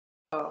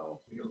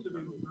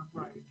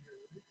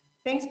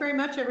Thanks very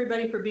much,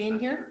 everybody, for being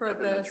here for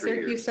the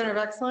Syracuse Center of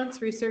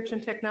Excellence Research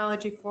and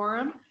Technology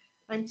Forum.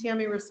 I'm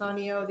Tammy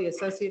Rosanio, the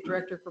Associate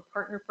Director for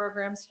Partner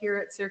Programs here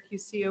at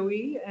Syracuse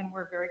COE, and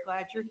we're very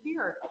glad you're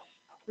here.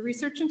 The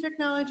Research and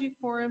Technology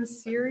Forum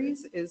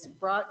series is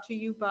brought to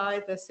you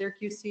by the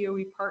Syracuse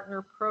COE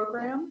Partner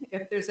Program.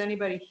 If there's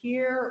anybody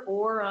here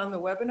or on the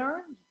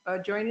webinar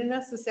joining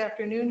us this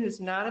afternoon who's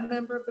not a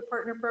member of the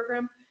Partner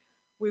Program,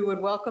 we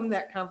would welcome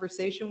that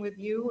conversation with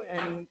you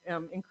and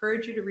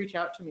encourage you to reach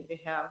out to me to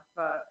have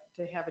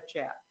a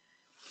chat.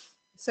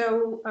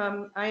 So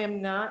I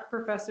am not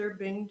Professor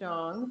Bing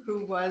Dong,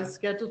 who was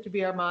scheduled to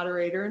be our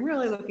moderator and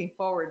really looking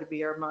forward to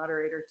be our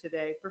moderator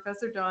today.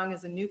 Professor Dong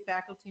is a new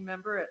faculty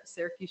member at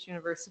Syracuse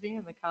University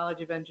in the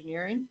College of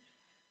Engineering,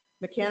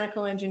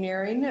 Mechanical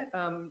Engineering,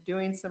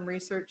 doing some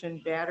research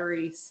in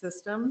battery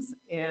systems,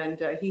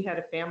 and he had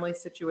a family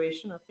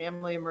situation, a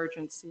family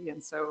emergency,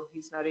 and so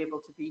he's not able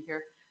to be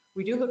here.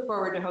 We do look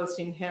forward to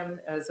hosting him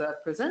as a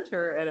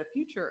presenter at a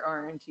future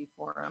R&T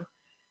forum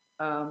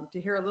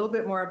to hear a little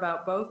bit more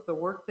about both the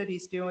work that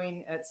he's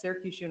doing at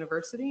Syracuse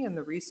University and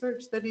the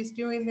research that he's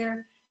doing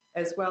there,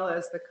 as well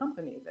as the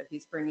company that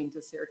he's bringing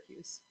to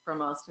Syracuse from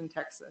Austin,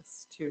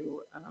 Texas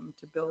to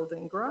build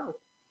and grow.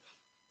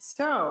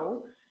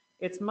 So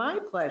it's my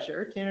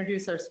pleasure to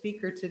introduce our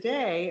speaker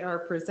today, our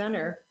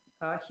presenter,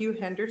 Hugh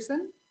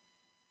Henderson.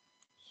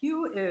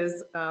 Hugh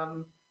is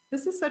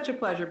this is such a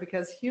pleasure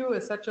because Hugh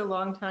is such a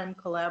longtime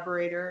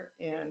collaborator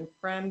and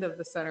friend of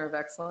the Center of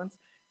Excellence,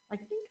 I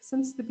think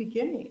since the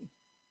beginning.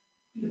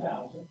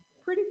 2000.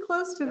 Pretty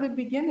close to the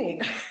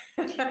beginning.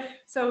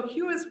 So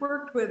Hugh has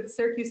worked with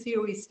Syracuse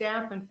COE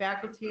staff and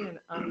faculty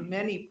on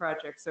many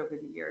projects over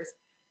the years,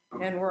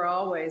 and we're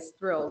always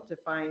thrilled to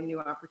find new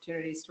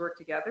opportunities to work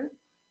together.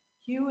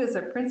 Hugh is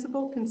a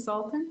principal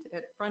consultant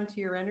at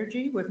Frontier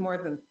Energy with more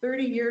than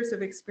 30 years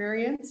of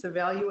experience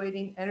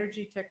evaluating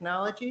energy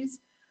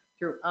technologies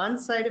through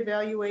on-site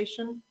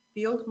evaluation,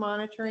 field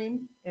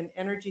monitoring, and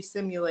energy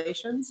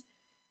simulations.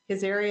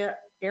 His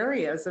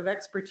areas of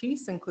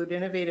expertise include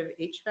innovative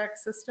HVAC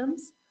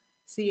systems,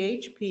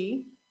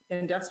 CHP,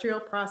 industrial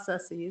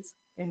processes,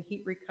 and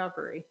heat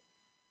recovery.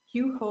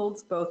 Hugh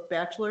holds both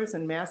bachelor's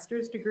and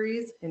master's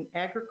degrees in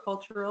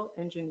agricultural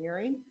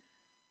engineering,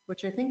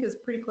 which I think is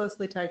pretty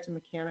closely tied to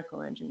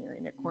mechanical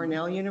engineering at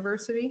Cornell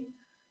University.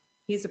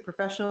 He's a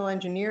professional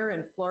engineer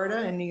in Florida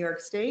and New York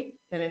State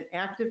and an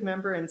active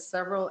member in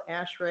several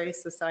ASHRAE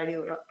Society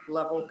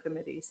level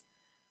committees.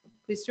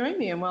 Please join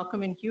me in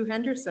welcoming Hugh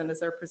Henderson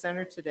as our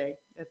presenter today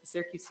at the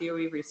Syracuse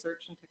COE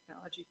Research and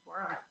Technology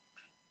Forum.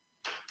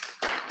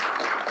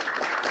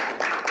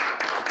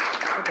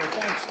 Okay,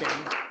 thanks,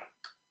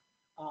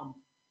 Tim.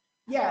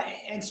 Yeah,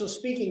 and so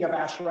speaking of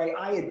ASHRAE,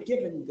 I had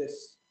given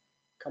this.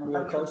 Come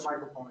real close.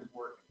 Microphone is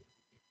working.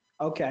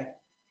 Okay.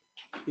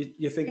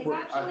 You think it's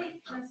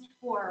actually just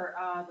for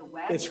the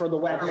web. It's for the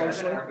web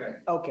mostly? Okay.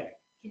 Okay.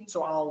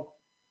 So I'll.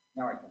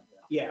 Now I can.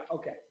 Yeah.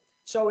 Okay.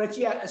 So it's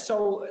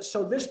So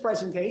this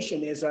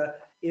presentation is a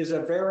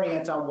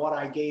variant on what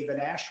I gave at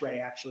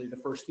ASHRAE actually the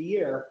first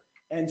year,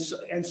 and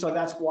so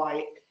that's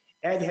why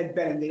Ed had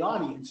been in the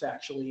audience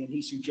actually, and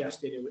he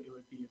suggested it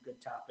would be a good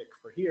topic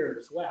for here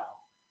as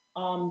well.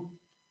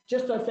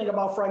 Just a thing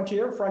about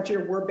Frontier.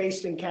 Frontier, we're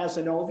based in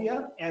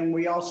Cazenovia, and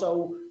we're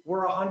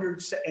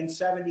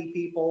 170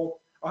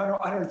 people,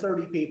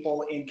 130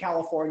 people in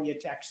California,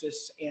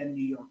 Texas, and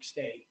New York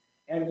State.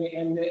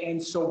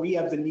 And so we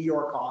have the New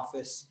York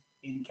office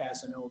in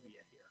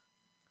Cazenovia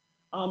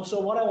here. So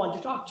what I want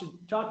to talk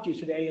to you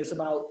today is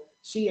about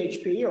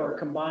CHP, or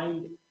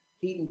combined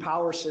heat and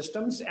power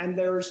systems. And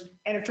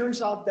it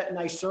turns out that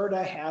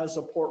NYSERDA has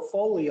a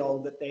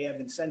portfolio that they have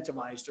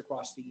incentivized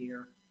across the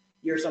years.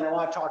 And I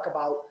want to talk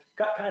about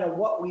kind of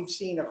what we've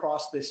seen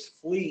across this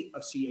fleet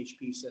of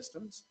CHP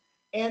systems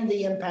and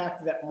the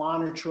impact that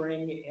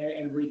monitoring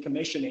and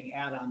recommissioning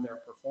had on their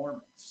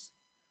performance.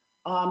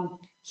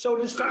 So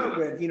to start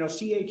with,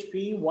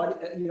 CHP,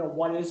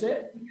 what is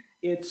it?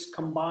 It's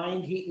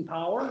combined heat and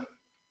power.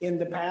 In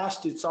the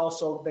past, it's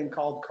also been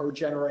called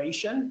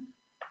cogeneration,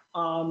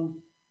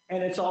 and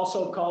it's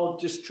also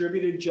called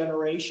distributed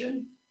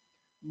generation.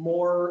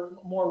 More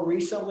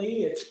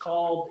recently, it's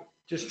called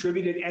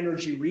distributed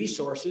energy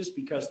resources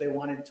because they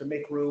wanted to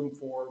make room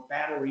for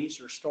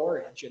batteries or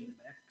storage in the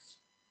mix.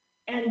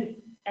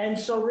 And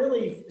so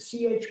really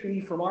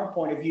CHP, from our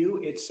point of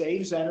view, it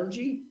saves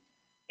energy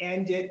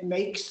and it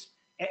makes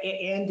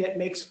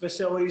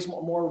facilities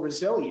more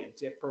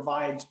resilient. It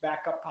provides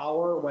backup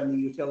power when the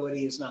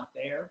utility is not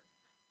there.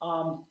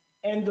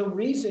 And the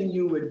reason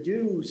you would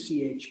do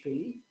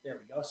CHP, there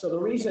we go. So the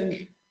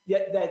reason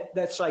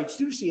that sites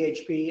do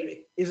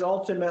CHP is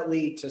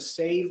ultimately to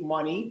save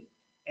money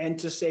and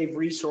to save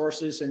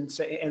resources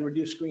and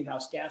reduce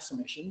greenhouse gas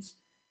emissions.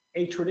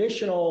 A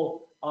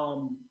traditional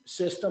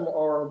system,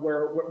 or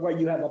where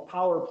you have a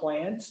power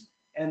plant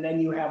and then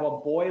you have a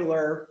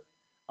boiler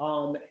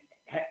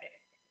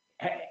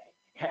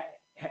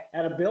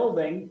at a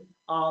building,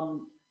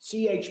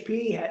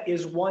 CHP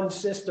is one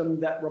system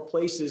that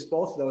replaces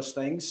both those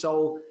things.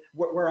 So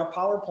where a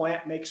power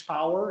plant makes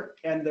power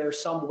and there's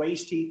some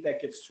waste heat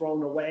that gets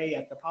thrown away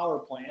at the power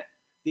plant,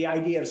 the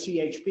idea of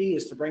CHP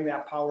is to bring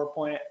that power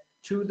plant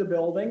to the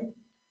building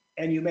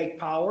and you make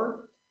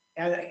power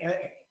and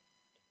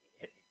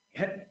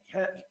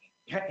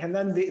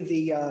then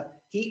the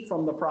heat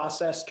from the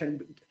process can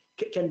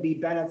be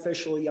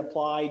beneficially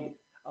applied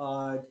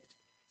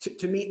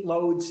to meet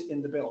loads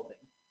in the building.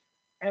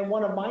 And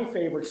one of my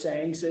favorite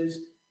sayings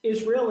is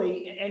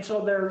really, and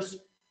so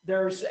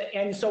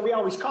and so we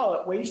always call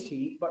it waste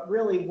heat, but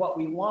really what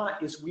we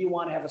want is we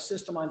want to have a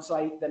system on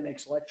site that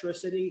makes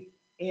electricity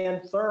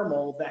and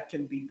thermal that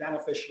can be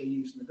beneficially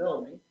used in the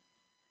building.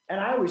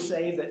 And I always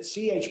say that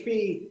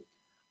CHP,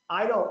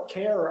 I don't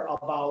care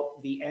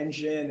about the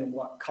engine and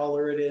what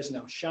color it is and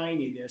how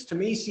shiny it is. To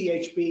me,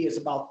 CHP is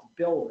about the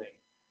building.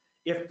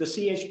 If the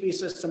CHP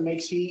system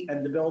makes heat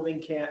and the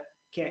building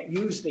can't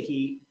use the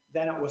heat,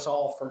 then it was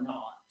all for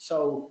naught.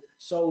 So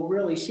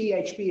really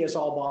CHP is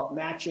all about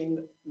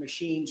matching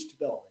machines to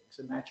buildings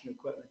and matching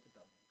equipment to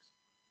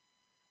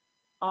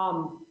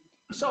buildings.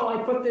 So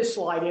I put this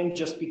slide in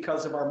just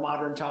because of our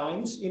modern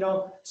times, you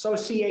know, so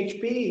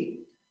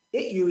CHP,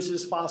 it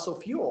uses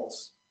fossil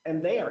fuels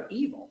and they are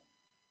evil.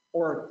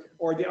 Or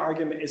the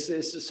argument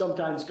is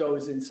sometimes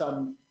goes in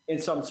some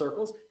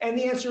circles. And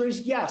the answer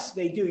is yes,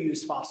 they do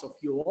use fossil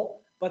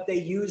fuel, but they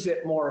use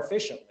it more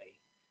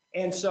efficiently.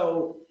 And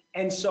so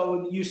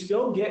you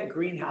still get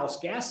greenhouse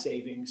gas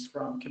savings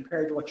from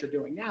compared to what you're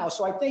doing now.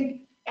 So I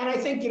think,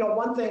 you know,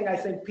 one thing I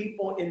think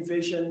people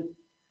envision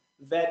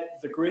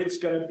that the grid's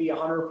going to be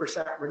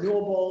 100%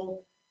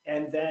 renewable,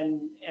 and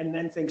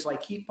then things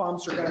like heat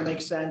pumps are going to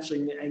make sense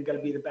and going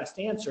to be the best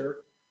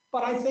answer.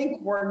 But I think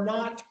we're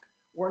not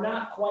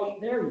quite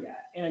there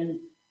yet.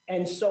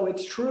 And so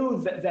it's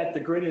true that the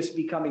grid is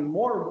becoming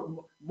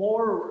more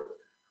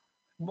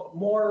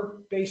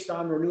based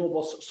on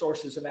renewable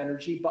sources of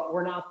energy, but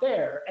we're not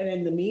there. And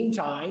in the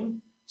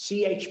meantime,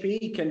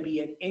 CHP can be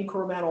an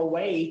incremental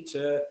way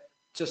to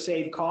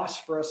save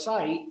costs for a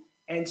site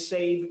and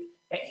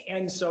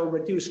so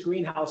reduce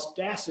greenhouse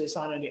gases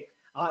on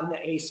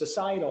a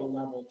societal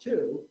level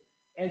too.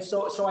 And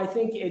so I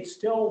think it's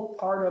still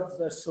part of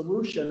the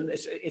solution.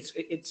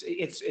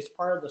 It's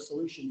part of the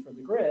solution for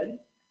the grid.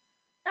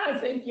 And I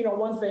think, you know,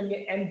 one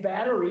thing, and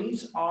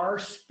batteries are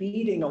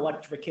speeding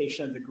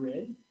electrification of the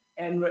grid,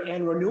 and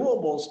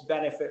renewables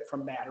benefit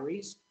from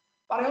batteries.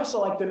 But I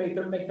also like to make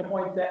the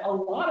point that a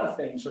lot of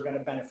things are going to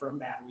benefit from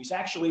batteries.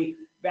 Actually,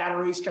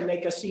 batteries can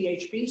make a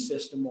CHP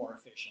system more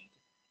efficient.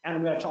 And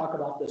I'm going to talk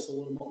about this a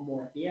little bit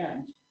more at the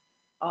end.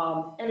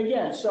 And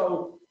again,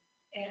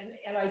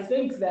 and I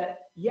think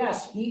that,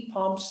 yes, heat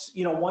pumps,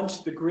 you know,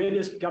 once the grid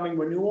is becoming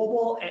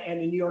renewable, and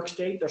in New York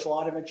State, there's a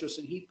lot of interest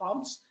in heat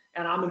pumps,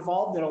 and I'm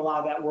involved in a lot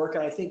of that work,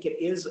 and I think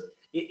it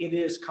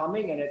is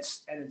coming and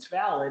it's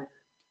valid.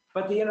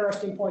 But the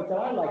interesting point that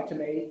I like to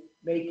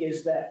make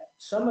is that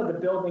some of the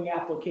building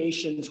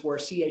applications where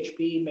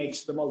CHP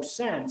makes the most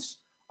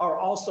sense are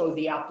also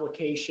the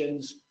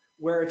applications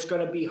where it's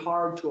going to be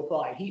hard to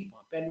apply a heat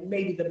pump. And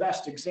maybe the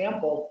best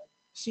example,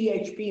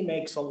 CHP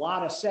makes a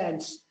lot of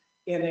sense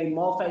in a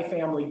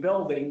multifamily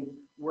building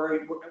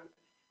where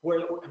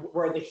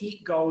the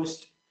heat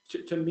goes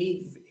to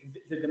meet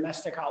the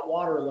domestic hot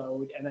water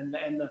load, and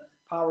then the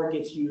power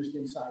gets used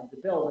inside the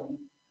building.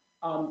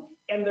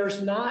 And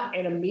there's not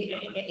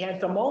at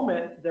the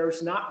moment,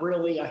 there's not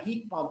really a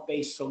heat pump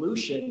based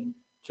solution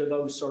to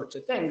those sorts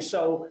of things.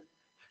 So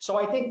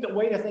I think the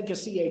way to think of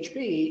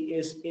CHP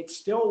is it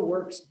still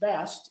works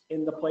best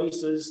in the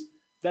places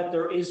that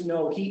there is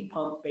no heat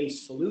pump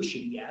based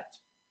solution yet.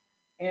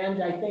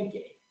 And I think,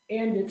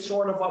 and it's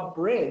sort of a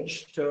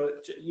bridge to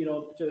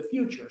the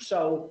future.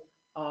 So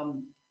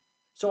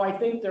I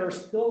think there's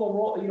still a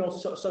role, you know,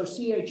 so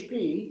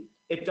CHP,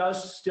 it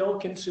does still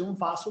consume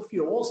fossil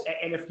fuels.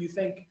 And if you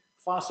think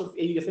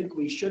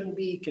we shouldn't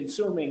be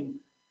consuming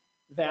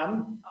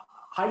them,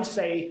 I'd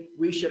say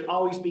we should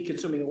always be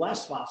consuming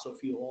less fossil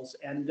fuels.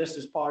 And this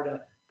is part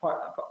of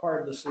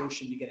the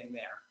solution to getting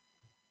there.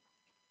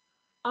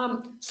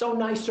 So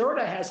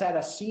NYSERDA has had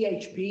a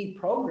CHP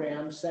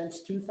program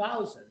since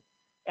 2000.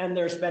 And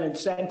there's been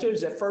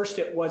incentives. At first,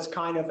 it was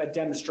kind of a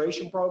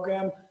demonstration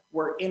program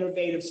where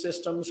innovative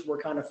systems were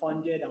kind of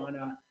funded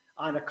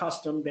on a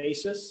custom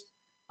basis.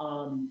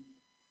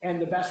 And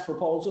the best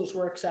proposals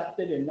were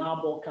accepted and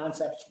novel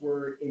concepts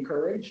were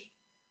encouraged.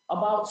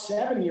 About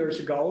 7 years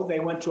ago, they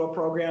went to a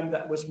program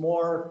that was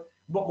more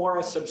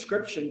a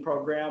subscription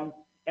program,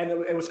 and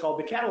it was called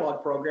the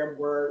catalog program,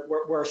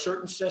 where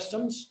certain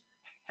systems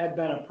had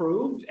been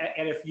approved,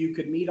 and if you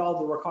could meet all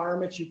the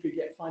requirements, you could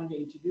get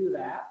funding to do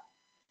that.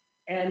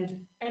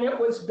 And it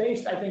was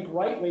based, I think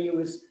rightly,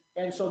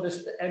 and so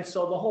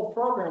the whole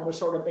program was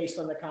sort of based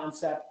on the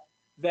concept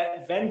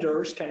that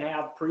vendors can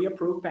have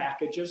pre-approved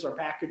packages or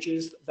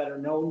packages that are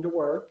known to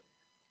work,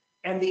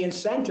 and the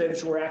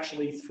incentives were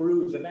actually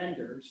through the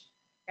vendors.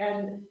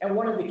 And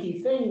one of the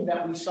key things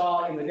that we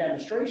saw in the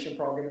demonstration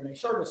program, and they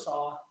sort of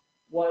saw,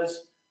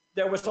 was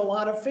there was a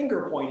lot of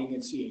finger pointing in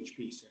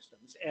CHP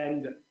systems.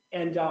 And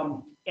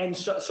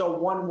so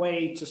one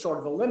way to sort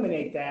of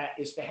eliminate that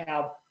is to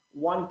have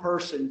one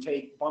person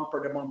take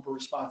bumper to bumper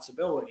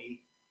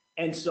responsibility.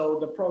 And so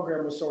the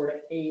program was sort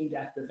of aimed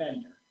at the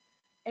vendor.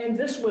 And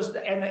this was,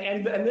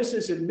 and this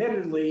is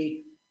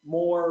admittedly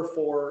more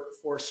for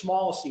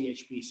small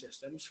CHP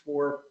systems.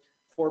 For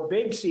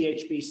big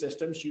CHP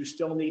systems, you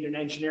still need an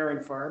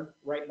engineering firm,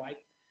 right,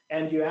 Mike?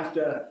 And you have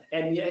to,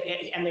 and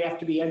they have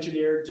to be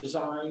engineered,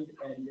 designed,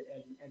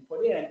 and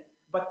put in.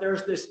 But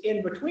there's this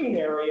in-between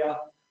area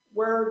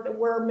where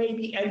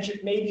maybe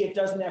it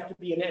doesn't have to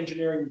be an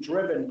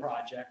engineering-driven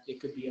project. It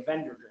could be a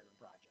vendor-driven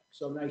project.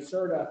 So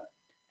NYSERDA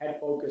had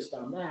focused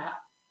on that.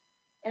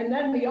 And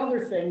then the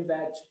other thing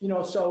that,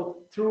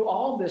 so through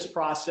all this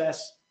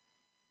process,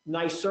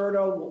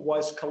 NYSERDA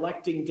was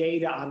collecting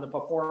data on the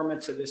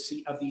performance of these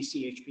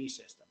CHP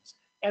systems.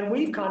 And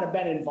we've kind of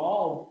been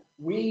involved.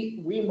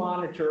 We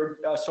monitored,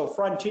 so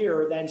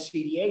Frontier, then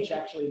CDH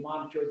actually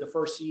monitored the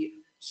first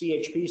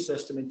CHP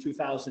system in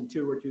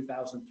 2002 or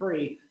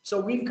 2003. So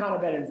we've kind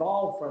of been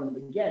involved from the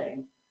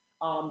beginning.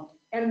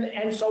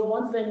 And so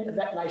one thing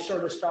that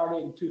NYSERDA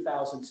started in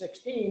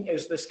 2016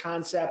 is this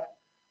concept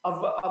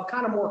of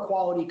kind of more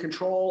quality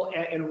control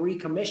and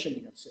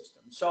recommissioning of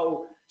systems.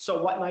 So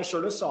what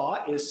NYSERDA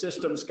saw is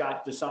systems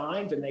got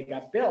designed and they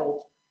got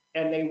built,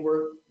 and they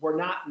were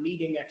not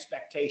meeting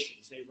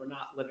expectations. They were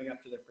not living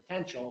up to their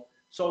potential.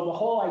 So the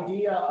whole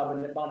idea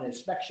about an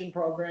inspection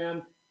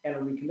program and a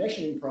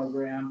recommissioning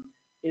program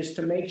is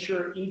to make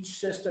sure each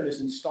system is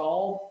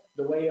installed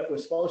the way it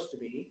was supposed to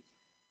be,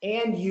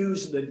 and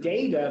use the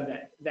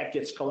data that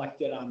gets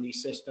collected on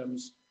these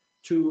systems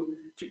to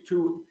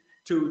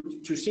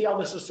see how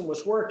the system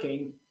was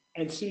working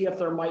and see if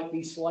there might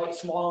be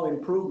small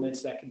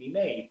improvements that can be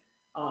made.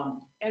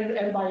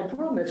 And by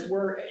improvements,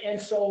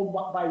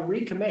 by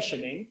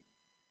recommissioning,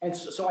 and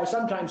so I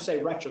sometimes say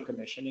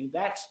retrocommissioning,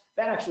 that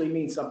actually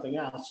means something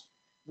else.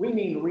 We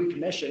mean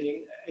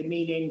recommissioning,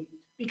 meaning,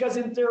 because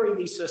in theory,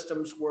 these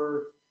systems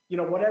were,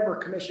 whatever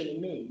commissioning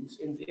means,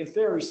 in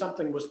theory,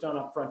 something was done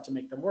up front to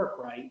make them work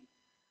right.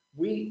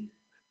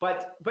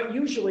 But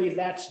usually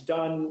that's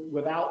done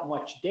without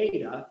much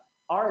data.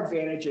 Our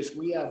advantage is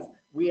we have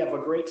a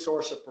great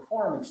source of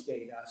performance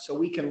data, so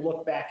we can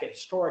look back at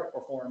historic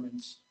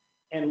performance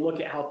and look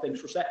at how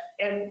things were set.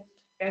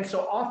 And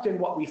so often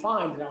what we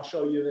find, and I'll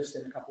show you this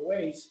in a couple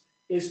ways,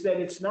 is that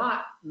it's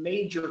not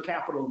major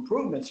capital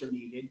improvements are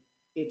needed.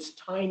 It's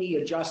tiny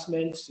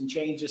adjustments and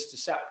changes to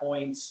set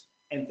points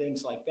and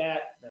things like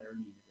that are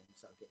needed in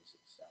some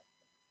cases.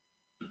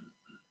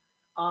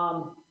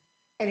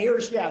 And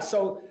here's,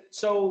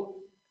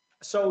 so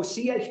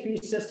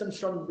CHP systems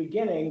from the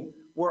beginning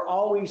were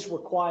always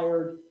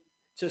required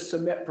to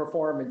submit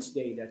performance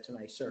data to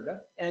NYSERDA.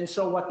 And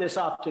so what this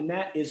often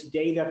meant is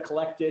data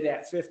collected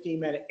at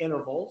 15-minute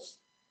intervals.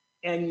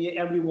 And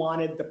we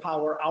wanted the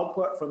power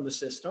output from the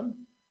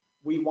system.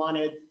 We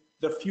wanted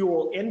the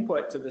fuel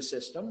input to the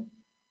system.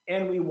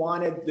 And we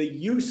wanted the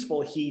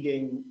useful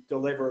heating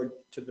delivered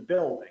to the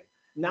building.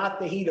 Not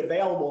the heat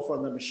available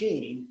from the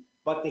machine,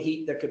 but the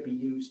heat that could be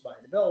used by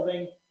the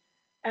building.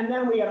 And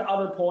then we had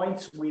other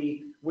points.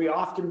 We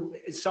often,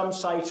 at some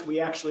sites, we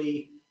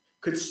actually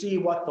could see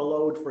what the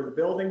load for the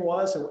building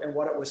was and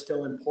what it was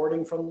still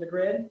importing from the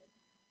grid.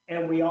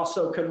 And we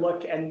also could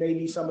look, and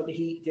maybe some of the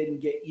heat didn't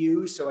get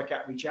used, so it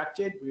got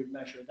rejected. We would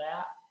measure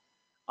that.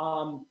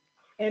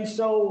 And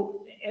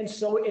so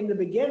in the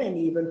beginning,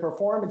 even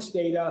performance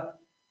data,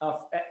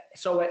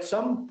 so at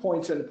some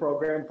points in the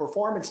program,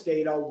 performance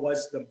data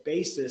was the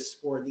basis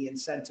for the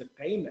incentive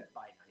payment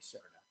by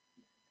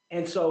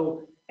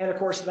NYSERDA. And of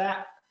course,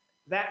 that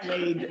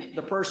made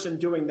the person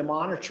doing the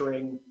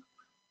monitoring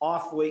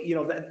awfully,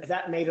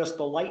 that made us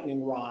the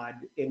lightning rod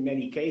in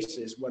many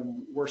cases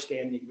when we're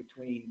standing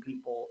between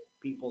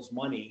people's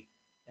money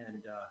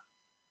and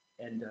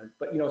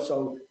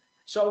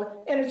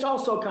it's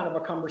also kind of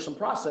a cumbersome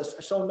process.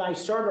 So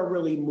NYSERDA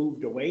really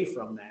moved away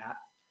from that,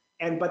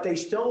 but they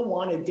still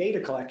wanted data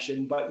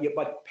collection, but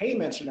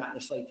payments are not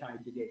necessarily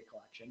tied to data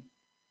collection.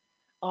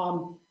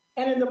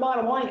 And in the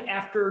bottom line,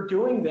 after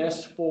doing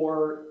this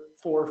for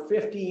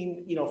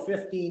 15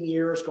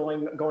 years,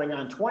 going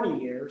on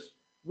 20 years,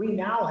 we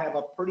now have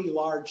a pretty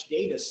large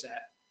data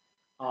set.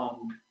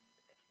 And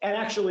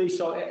actually,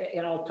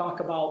 and I'll talk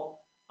about,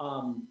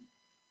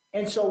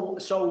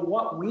 so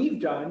what we've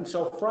done,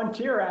 so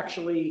Frontier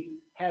actually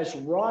has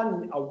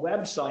run a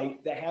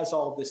website that has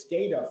all this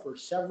data for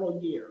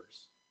several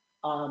years.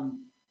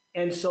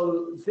 And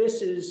so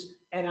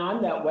and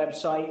on that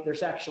website,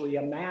 there's actually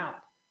a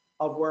map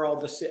of where all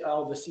the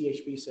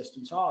CHP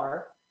systems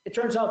are. It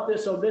turns out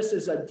this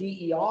is a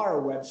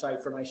DER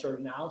website for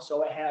NYSERDA now.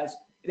 So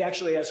it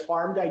actually has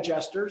farm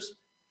digesters,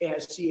 it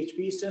has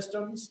CHP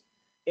systems,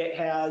 it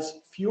has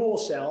fuel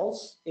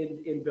cells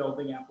in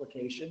building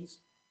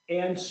applications,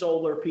 and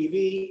solar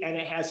PV, and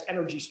it has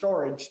energy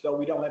storage, though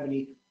we don't have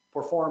any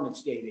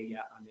performance data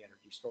yet on the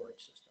energy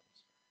storage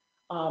systems.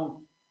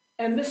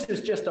 And this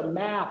is just a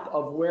map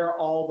of where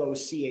all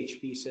those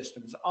CHP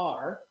systems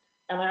are.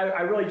 And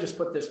I really just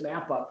put this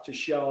map up to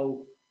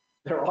show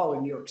they're all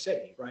in New York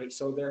City, right?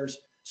 So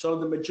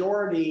the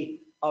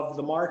majority of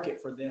the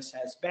market for this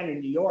has been in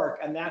New York,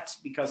 and that's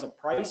because of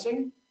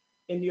pricing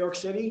in New York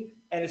City,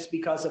 and it's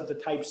because of the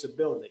types of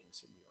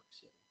buildings in New York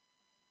City.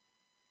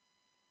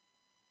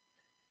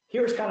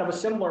 Here's kind of a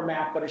similar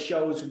map, but it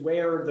shows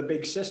where the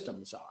big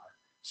systems are.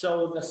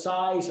 So the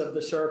size of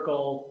the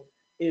circle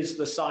is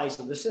the size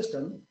of the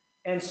system.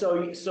 And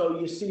so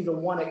you see the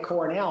one at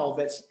Cornell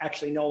that's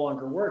actually no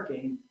longer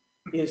working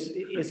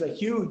is a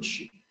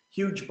huge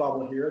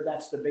bubble here.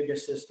 That's the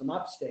biggest system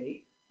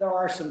upstate. There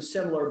are some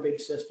similar big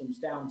systems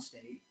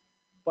downstate,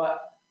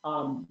 but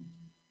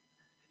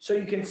so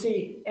you can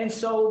see, and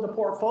so the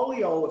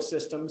portfolio of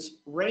systems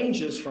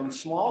ranges from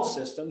small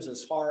systems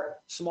as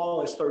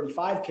small as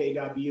 35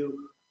 kW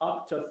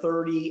up to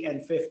 30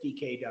 and 50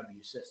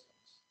 kW systems.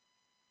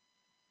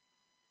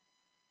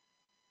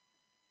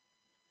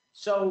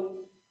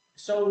 So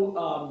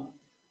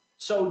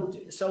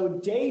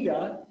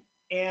data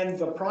and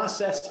the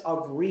process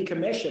of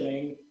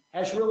recommissioning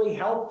has really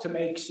helped to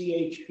make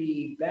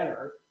CHP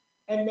better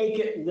and make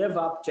it live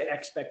up to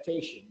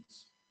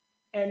expectations.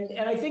 And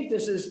I think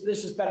this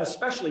has been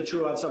especially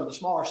true on some of the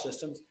smaller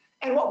systems.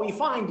 And what we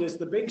find is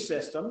the big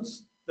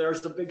systems,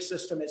 there's the big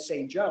system at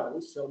St.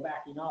 Joe's, so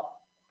backing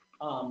up.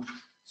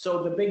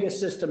 So the biggest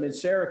system in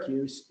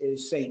Syracuse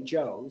is St.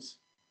 Joe's.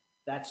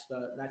 That's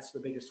the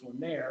biggest one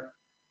there.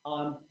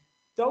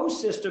 Those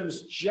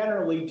systems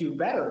generally do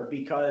better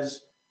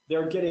because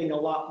they're getting a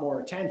lot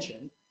more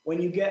attention. When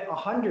you get a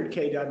 100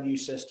 kW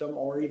system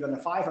or even a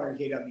 500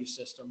 kW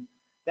system,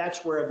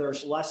 that's where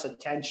there's less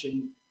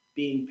attention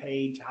being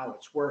paid to how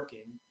it's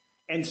working,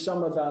 and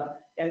some of the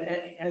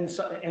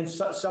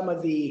some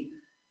of the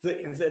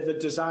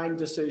design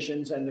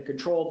decisions and the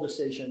control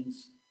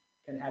decisions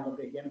can have a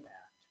big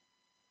impact.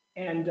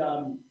 And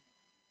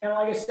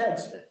like I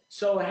said,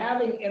 so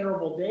having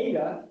interval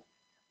data,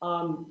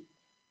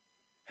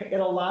 it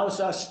allows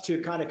us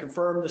to kind of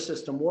confirm the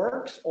system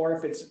works, or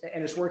if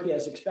it's working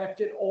as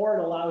expected, or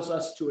it allows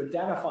us to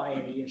identify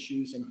any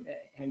issues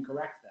and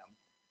correct them.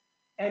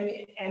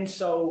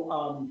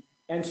 So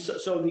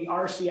the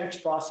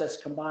RCX process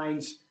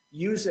combines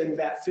using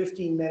that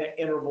 15-minute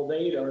interval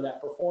data or that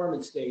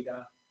performance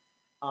data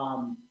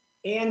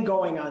and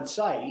going on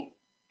site,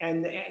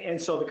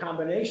 and so the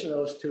combination of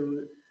those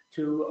two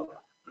to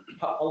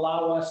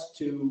allow us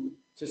to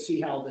see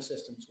how the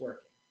system's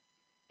working.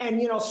 And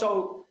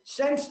so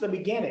since the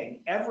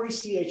beginning, every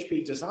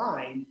CHP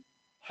design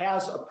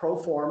has a pro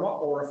forma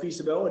or a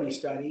feasibility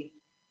study,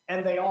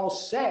 and they all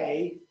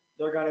say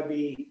they're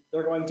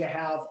going to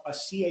have a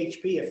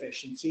CHP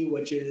efficiency,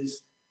 which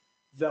is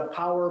the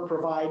power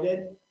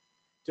provided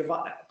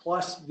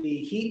plus the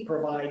heat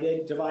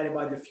provided divided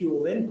by the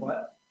fuel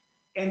input.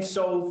 And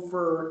so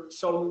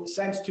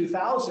since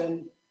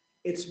 2000,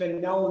 it's been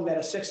known that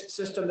a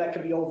system that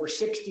can be over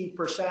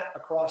 60%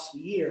 across the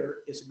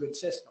year is a good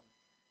system.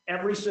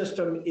 Every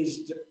system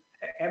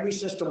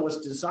was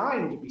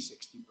designed to be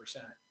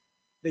 60%.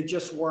 They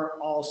just weren't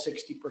all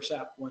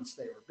 60% once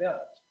they were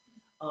built.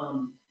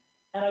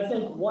 And I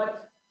think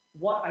what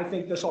I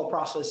think this whole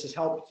process has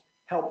helped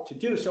to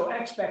do. So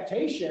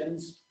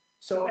expectations.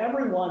 So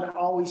everyone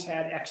always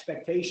had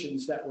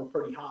expectations that were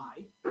pretty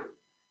high.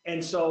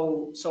 And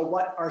so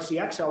what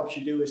RCX helps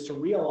you do is to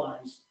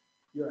realize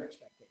your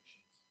expectations.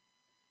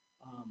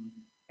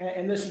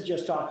 And this is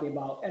just talking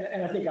about,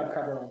 and I think I've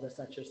covered all this,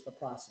 that's just the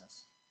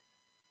process.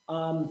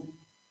 And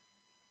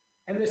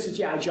this is,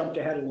 I jumped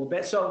ahead a little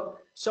bit.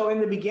 So in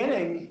the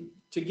beginning,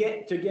 to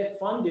get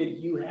funded,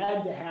 you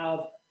had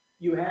to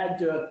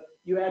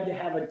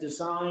have a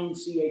design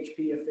CHP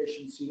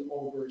efficiency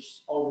over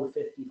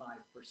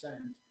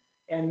 55%,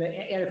 and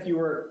if you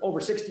were over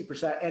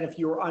 60%, and if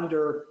you were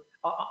under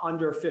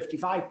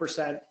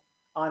 55%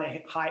 on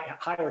a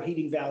higher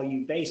heating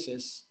value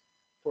basis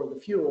for the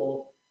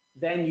fuel,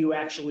 then you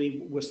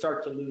actually would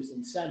start to lose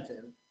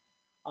incentive.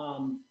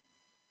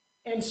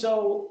 And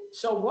so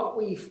what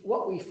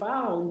we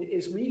found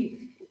is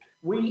we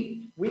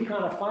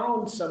kind of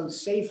found some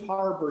safe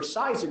harbor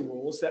sizing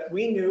rules that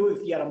we knew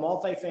if you had a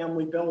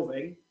multifamily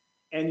building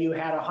and you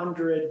had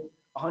 100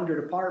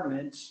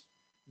 apartments,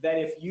 that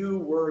if you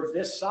were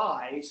this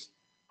size,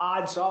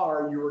 odds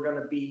are you were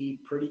going to be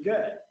pretty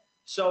good.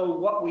 So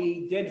what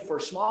we did for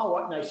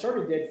what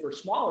NYSERDA did for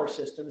smaller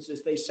systems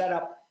is they set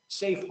up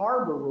safe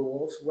harbor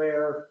rules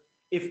where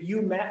if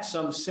you met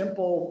some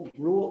simple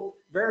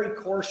very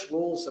coarse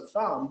rules of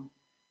thumb,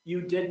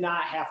 you did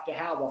not have to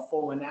have a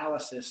full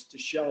analysis to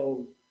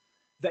show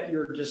that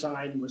your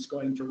design was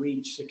going to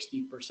reach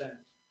 60%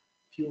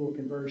 fuel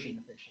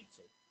conversion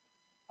efficiency.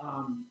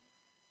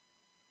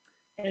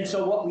 And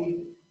so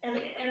and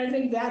I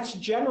think that's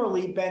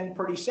generally been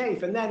pretty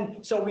safe. And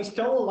then, so we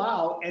still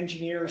allow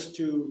engineers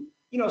to,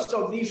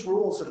 so these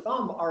rules of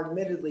thumb are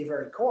admittedly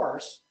very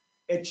coarse.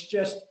 It's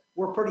just,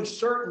 we're pretty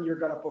certain you're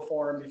going to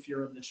perform if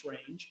you're in this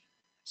range.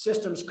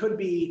 Systems could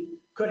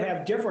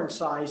have different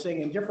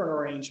sizing and different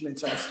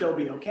arrangements and still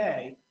be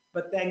okay,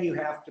 but then you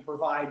have to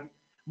provide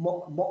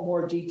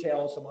more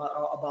details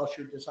about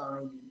your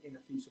design in a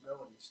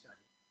feasibility study.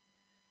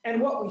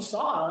 And what we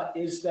saw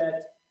is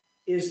that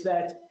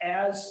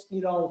as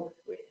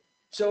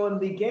So in the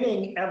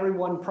beginning,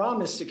 everyone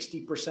promised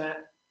 60%.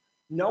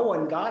 No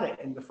one got it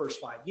in the first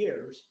 5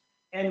 years.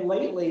 And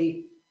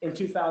lately, in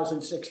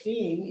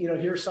 2016,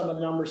 here's some of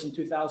the numbers in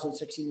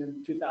 2016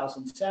 and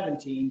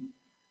 2017.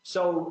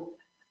 So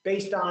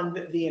based on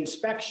the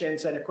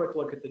inspections and a quick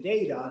look at the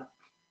data,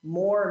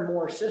 more and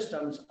more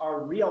systems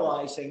are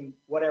realizing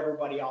what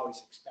everybody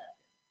always expected.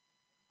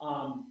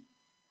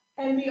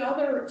 And the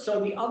other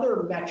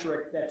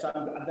metric that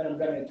I'm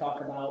going to talk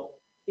about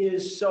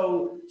is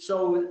so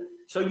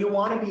you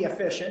want to be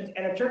efficient,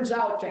 and it turns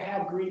out to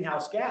have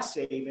greenhouse gas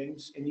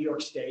savings in New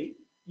York State,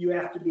 you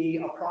have to be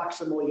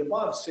approximately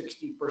above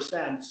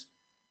 60%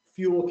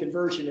 fuel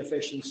conversion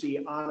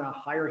efficiency on a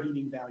higher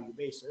heating value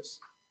basis.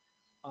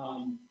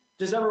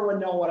 Does everyone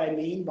know what I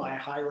mean by a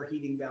higher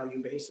heating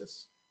value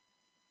basis?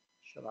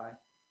 Should I?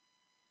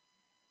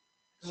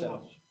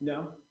 So,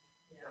 no?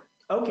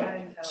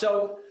 Okay,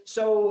 so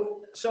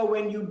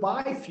when you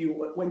buy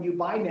fuel, when you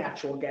buy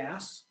natural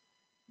gas,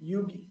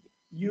 you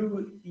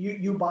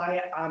buy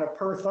it on a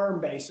per therm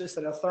basis,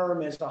 and a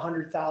therm is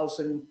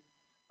 100,000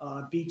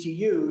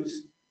 BTUs,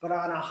 but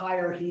on a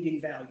higher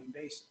heating value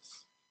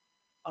basis.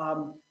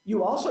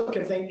 You also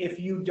can think if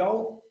you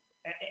don't,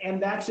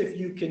 and that's if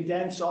you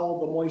condense all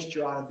the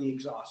moisture out of the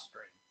exhaust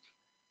stream.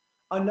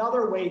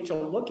 Another way to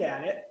look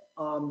at it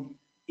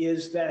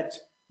is that,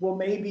 well,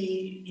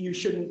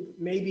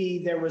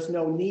 maybe there was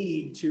no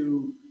need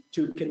to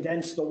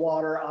condense the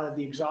water out of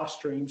the exhaust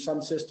stream.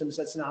 Some systems,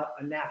 that's not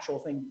a natural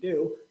thing to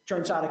do.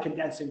 Turns out a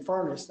condensing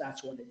furnace,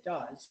 that's what it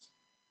does.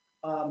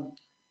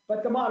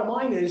 But the bottom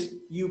line is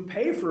you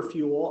pay for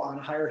fuel on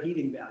a higher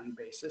heating value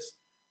basis,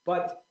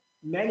 but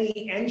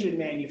many engine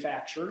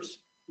manufacturers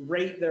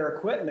rate their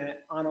equipment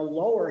on a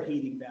lower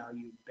heating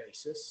value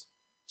basis.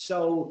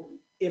 So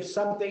if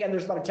something, and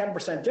there's about a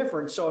 10%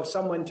 difference, so if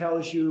someone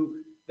tells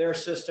you their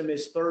system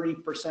is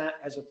 30%,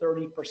 has a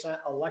 30%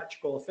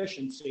 electrical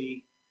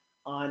efficiency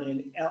on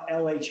an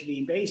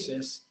LHV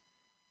basis,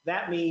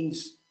 that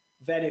means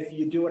that if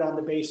you do it on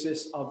the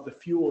basis of the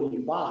fuel you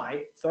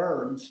buy,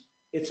 therms,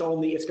 it's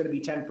going to be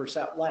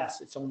 10%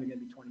 less. It's only going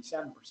to be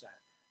 27%.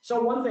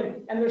 So one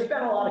thing, and there's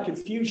been a lot of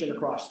confusion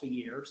across the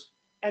years,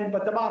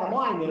 but the bottom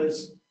line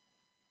is,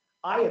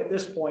 I at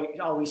this point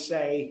always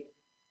say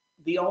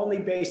the only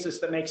basis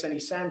that makes any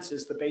sense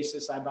is the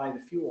basis I buy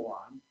the fuel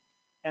on,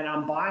 and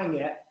I'm buying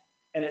it,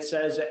 and it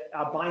says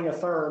I'm buying a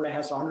therm, it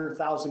has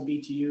 100,000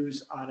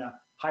 BTUs on a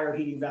higher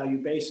heating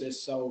value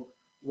basis. So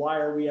why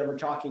are we ever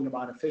talking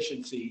about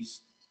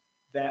efficiencies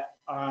that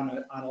are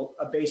on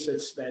a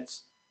basis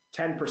that's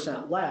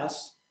 10%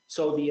 less?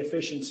 So the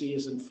efficiency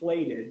is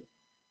inflated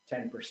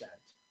 10%.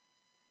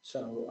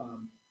 So,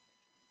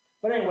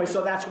 but anyway,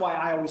 so that's why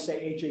I always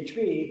say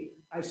HHV.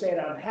 I say it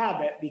out of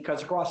habit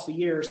because across the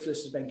years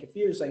this has been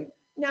confusing.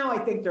 Now I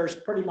think there's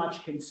pretty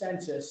much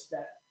consensus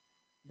that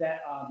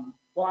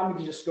well, I'm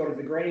going to just go to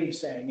the grave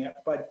saying it,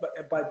 but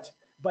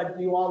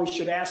you always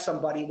should ask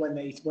somebody when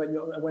they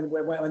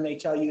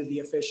tell you the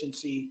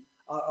efficiency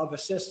of a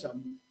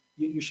system.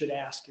 You should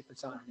ask if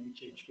it's on an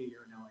HHV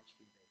or an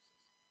LHV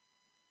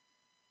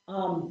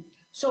basis.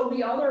 So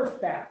the other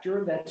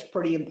factor that's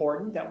pretty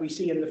important that we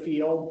see in the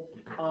field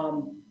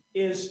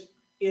is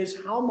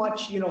how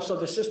much, so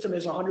the system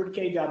is 100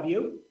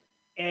 kW,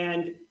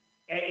 and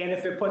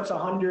if it puts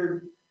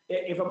 100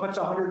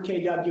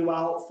 kW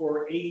out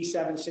for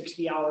 87,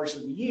 60 hours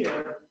of the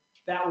year,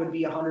 that would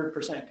be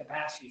 100%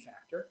 capacity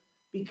factor.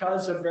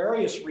 Because of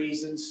various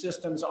reasons,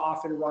 systems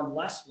often run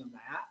less than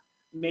that.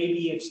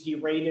 Maybe it's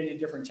derated at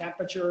different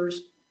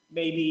temperatures.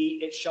 Maybe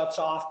it shuts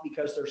off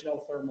because there's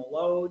no thermal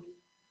load,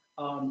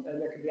 and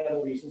there could be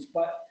other reasons.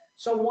 But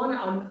so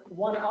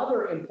one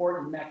other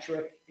important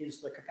metric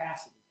is the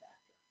capacity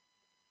factor.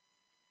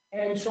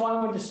 And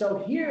so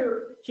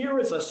here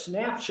is a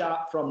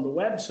snapshot from the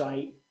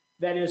website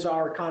that is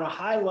our kind of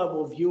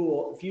high-level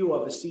view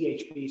of a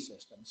CHP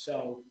system.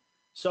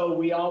 So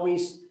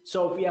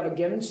if we have a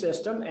given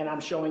system, and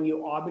I'm showing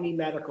you Albany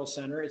Medical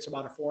Center, it's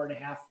about a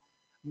 4.5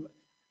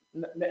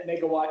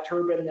 megawatt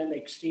turbine that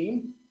makes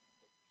steam.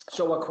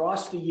 So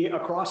across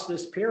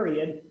this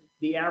period,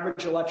 the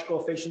average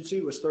electrical efficiency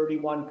was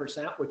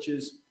 31%, which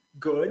is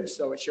good.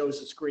 So it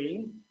shows it's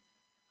green.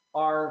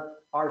 Our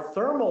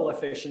thermal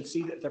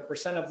efficiency, the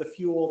percent of the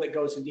fuel that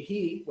goes into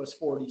heat, was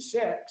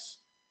 46.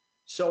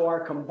 So our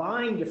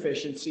combined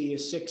efficiency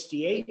is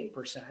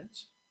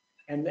 68%.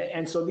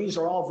 And so these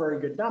are all very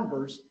good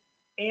numbers.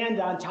 And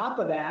on top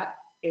of that,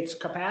 its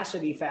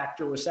capacity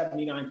factor was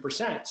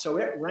 79%. So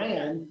it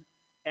ran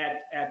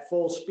at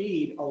full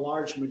speed a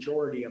large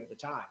majority of the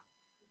time.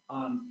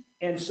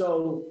 And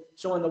so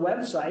on the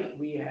website,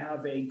 we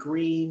have a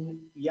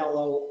green,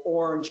 yellow,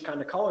 orange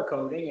kind of color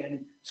coding.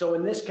 And so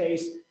in this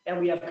case, and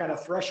we have kind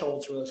of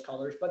thresholds for those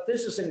colors, but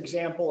this is an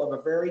example of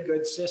a very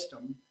good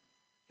system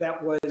that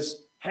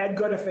had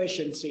good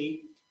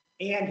efficiency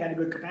and had a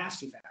good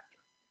capacity factor.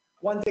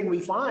 One thing we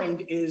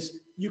find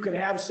is you can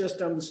have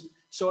systems,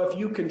 so if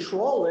you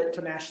control it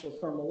to match the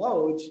thermal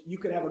loads, you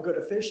can have a good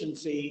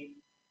efficiency,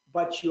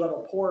 but you have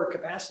a poor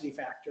capacity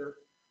factor,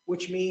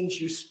 which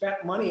means you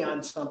spent money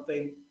on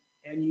something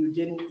and you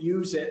didn't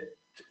use it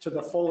to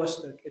the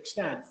fullest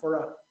extent.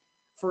 For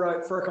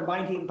a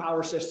combined heat and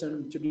power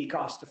system to be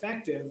cost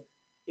effective,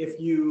 if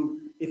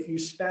you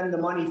spend the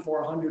money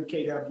for a 100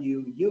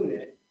 kW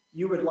unit,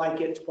 you would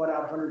like it to put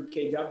out 100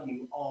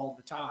 kW all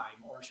the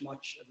time, or as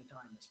much of the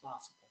time as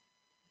possible.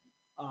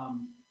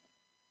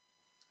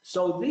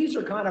 So these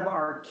are kind of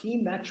our key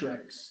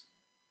metrics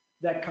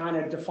that kind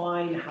of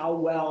define how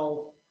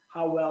well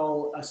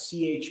a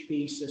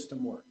CHP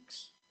system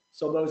works.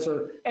 So those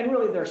are, and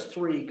really there's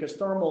three, because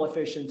thermal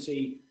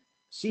efficiency,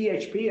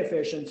 CHP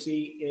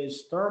efficiency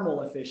is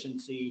thermal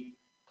efficiency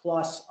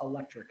plus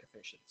electric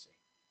efficiency.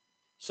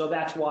 So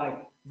that's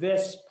why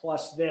this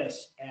plus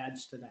this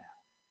adds to that.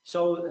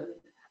 So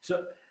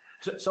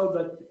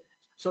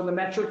the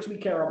metrics we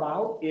care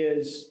about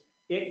is,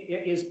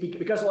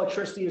 because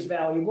electricity is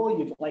valuable,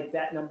 you'd like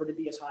that number to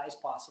be as high as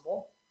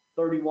possible.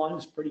 31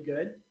 is pretty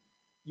good.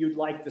 You'd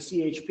like the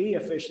CHP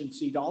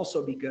efficiency to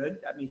also be good.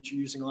 That means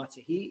you're using lots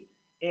of heat,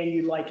 and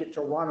you'd like it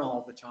to run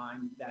all the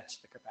time. That's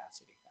the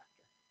capacity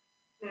factor.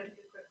 Can I ask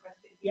you a quick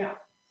question? Yeah.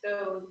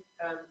 So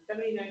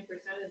 79%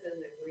 is in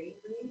the green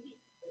range?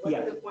 What's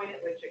Yeah. the point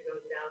at which it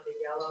goes down to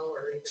yellow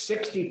or even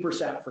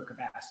 60% for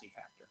capacity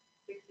factor.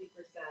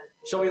 60%?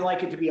 So we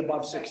like it to be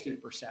above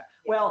 60%.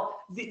 Well,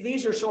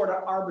 these are sort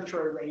of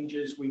arbitrary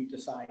ranges we've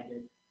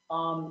decided.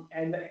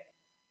 And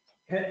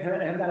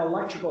then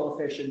electrical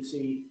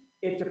efficiency,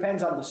 it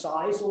depends on the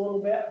size a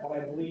little bit, but I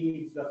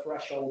believe the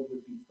threshold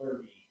would be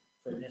 30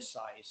 for this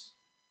size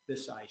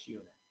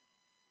unit.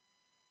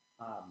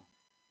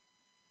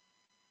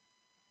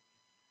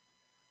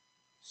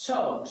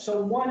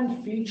 So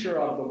one feature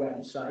of the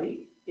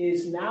website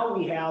is now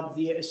we have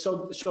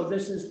so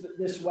this is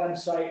this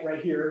website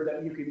right here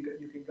that you can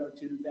go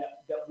to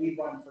that we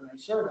run for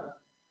NYSERDA.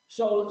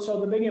 So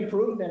the big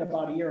improvement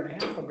about a year and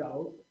a half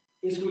ago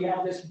is we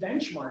have this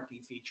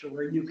benchmarking feature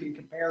where you can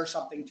compare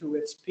something to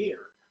its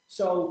peer.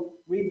 So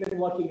we've been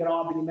looking at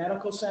Albany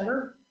Medical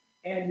Center,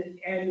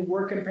 and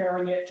we're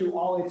comparing it to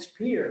all its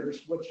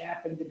peers, which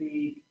happen to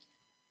be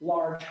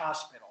large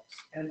hospitals.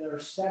 And there are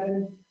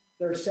seven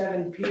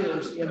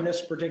peers in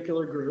this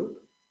particular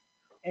group.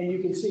 And you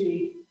can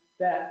see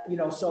that,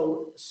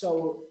 so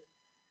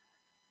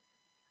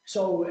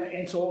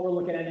what we're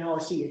looking at now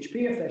is CHP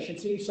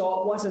efficiency.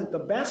 So it wasn't the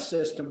best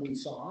system we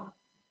saw,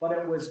 but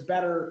it was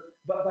better,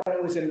 but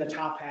it was in the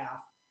top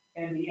half.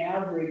 And the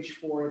average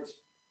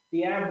was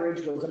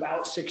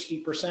about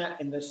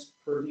 60%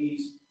 for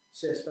these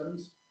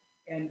systems.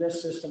 And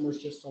this system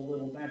was just a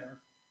little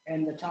better.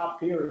 And the top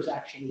peer is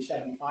actually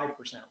 75%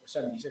 or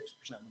 76%,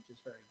 which is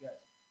very good.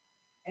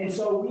 And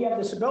so we have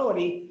this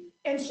ability.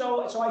 And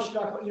so I should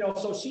talk about,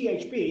 so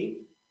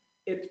CHP,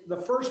 it's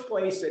the first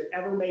place it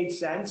ever made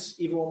sense,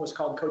 even what was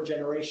called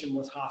cogeneration,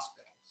 was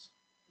hospitals.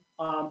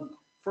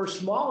 For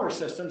smaller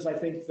systems, I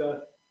think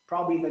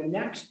probably the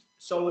next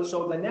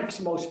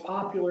most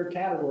popular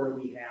category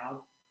we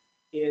have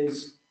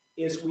is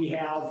we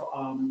have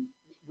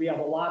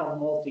a lot of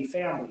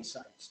multifamily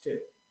sites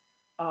too.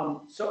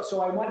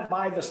 So I went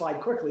by the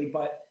slide quickly,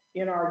 but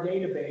in our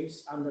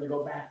database, I'm going to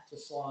go back to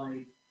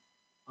slide.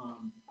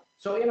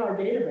 So in our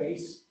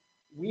database,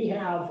 we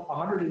have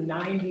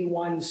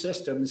 191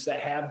 systems that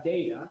have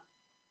data,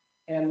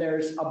 and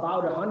there's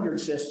about 100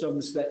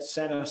 systems that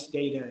sent us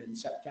data in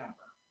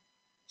September.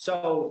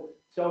 So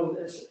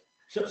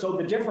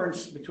the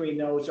difference between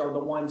those are the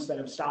ones that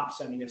have stopped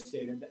sending us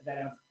data,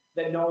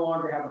 that no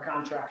longer have a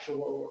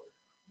contractual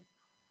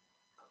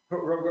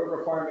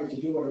requirement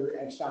to do it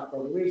and stop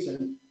for a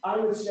reason. I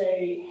would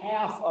say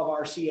half of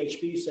our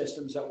CHP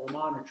systems that we're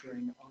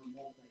monitoring are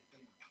multifamily.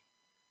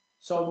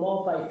 So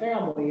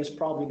multifamily is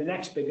probably the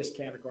next biggest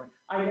category.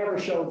 I never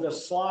showed the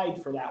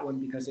slide for that one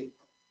because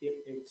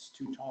it's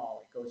too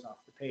tall. It goes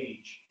off the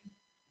page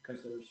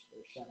because there's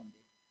 70.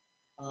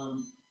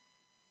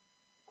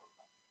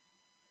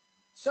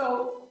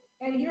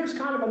 And here's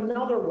kind of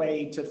another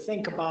way to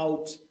think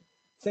about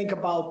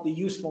the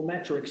useful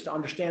metrics to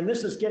understand.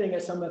 This is getting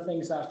at some of the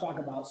things I was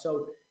talking about.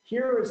 So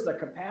here is the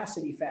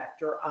capacity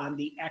factor on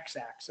the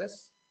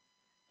x-axis.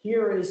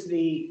 Here is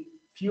the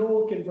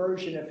fuel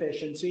conversion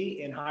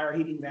efficiency in higher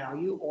heating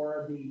value,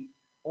 or the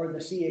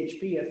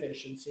CHP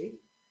efficiency.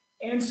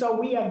 And so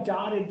we have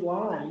dotted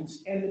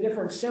lines, and the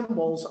different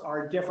symbols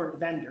are different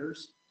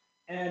vendors.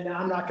 And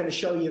I'm not going to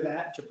show you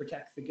that to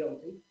protect the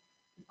guilty.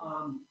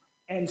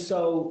 And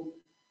so,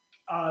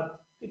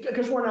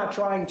 because we're not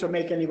trying to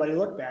make anybody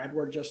look bad,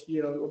 we're just,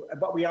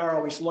 but we are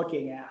always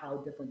looking at how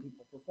different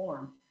people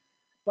perform.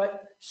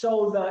 But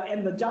so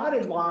the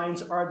dotted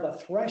lines are the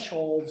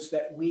thresholds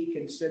that we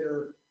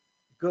consider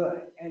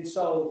good. And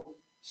so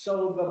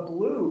the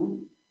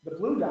blue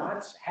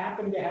dots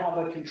happen to have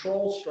a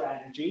control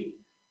strategy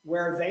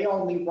where they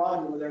only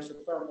run when there's a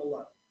thermal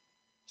load.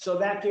 So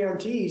that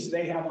guarantees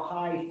they have a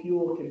high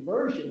fuel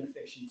conversion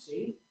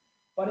efficiency,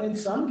 but in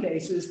some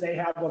cases they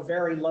have a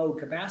very low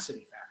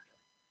capacity factor,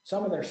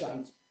 some of their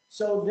sites.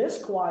 So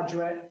this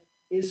quadrant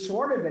is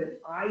sort of an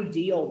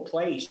ideal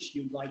place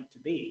you'd like to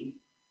be.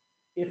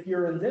 If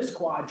you're in this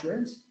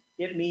quadrant,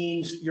 it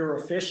means you're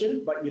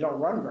efficient, but you don't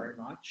run very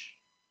much.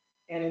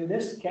 And in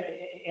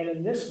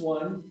this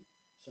one,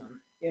 sorry,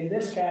 in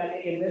this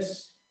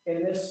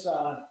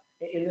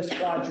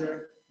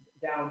quadrant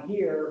down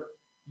here,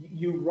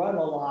 you run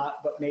a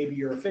lot, but maybe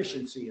your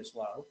efficiency is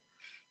low.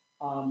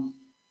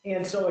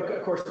 And so,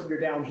 of course, if you're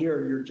down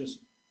here, you're just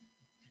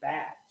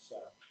bad. So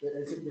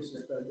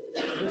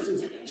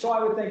so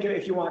I would think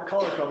if you want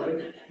color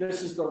coding,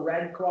 this is the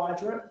red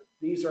quadrant,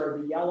 these are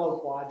the yellow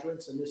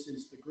quadrants, and this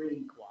is the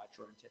green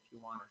quadrant if you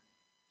want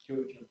to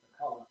do it with the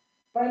color.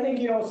 But I think,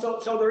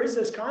 so there is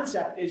this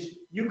concept is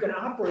you can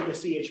operate a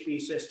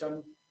CHP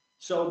system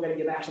so that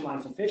you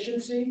maximize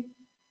efficiency,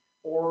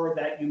 or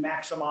that you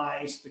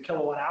maximize the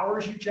kilowatt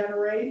hours you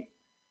generate,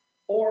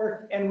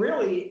 and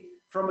really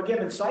from a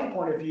given site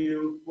point of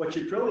view, what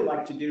you'd really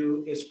like to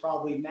do is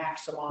probably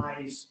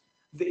maximize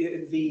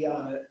the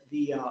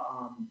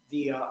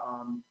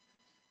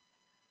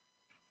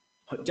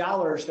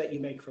dollars that you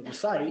make for the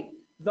site.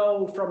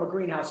 Though from a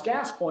greenhouse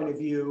gas point of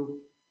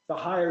view, the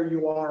higher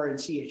you are in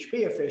CHP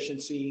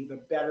efficiency, the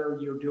better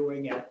you're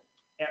doing at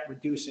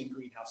reducing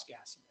greenhouse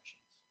gas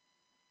emissions.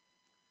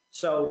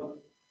 So,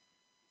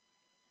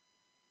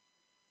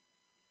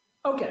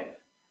 okay.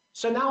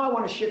 So now I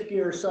want to shift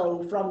gears.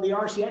 So from the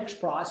RCX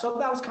process, so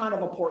that was kind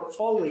of a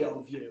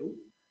portfolio view.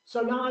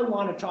 So now I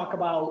want to talk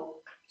about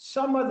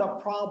some of the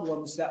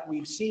problems that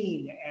we've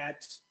seen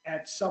at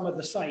some of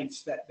the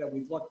sites that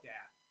we've looked at.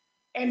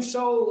 And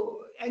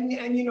so,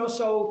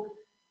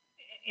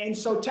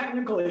 so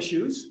technical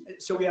issues.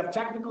 So we have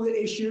technical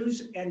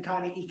issues and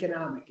kind of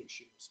economic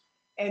issues.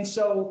 And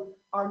so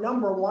our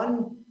number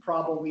one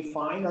problem we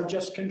find are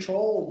just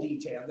control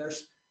detail.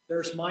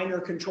 There's minor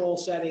control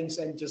settings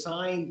and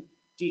design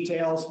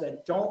details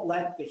that don't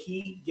let the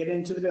heat get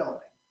into the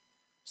building.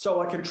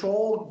 So a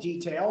control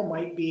detail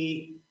might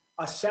be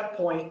a set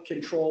point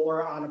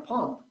controller on a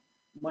pump,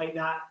 might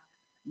not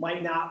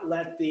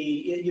let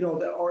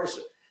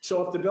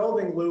so if the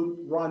building loop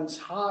runs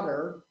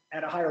hotter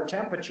at a higher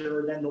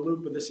temperature than the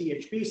loop of the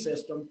CHP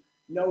system,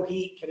 no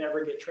heat can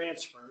ever get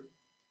transferred.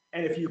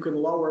 And if you can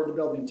lower the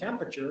building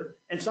temperature,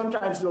 and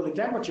sometimes the building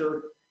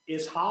temperature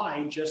is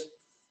high just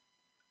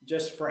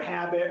for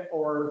habit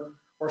or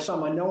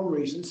some unknown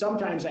reason.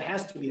 Sometimes it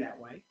has to be that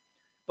way.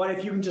 But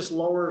if you can just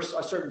lower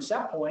a certain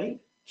set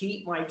point,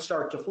 heat might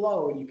start to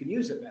flow and you can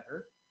use it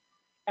better.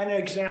 And an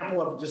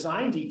example of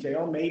design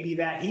detail, maybe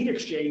that heat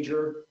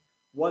exchanger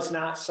was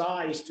not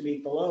sized to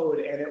meet the load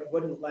and it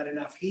wouldn't let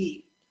enough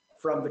heat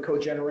from the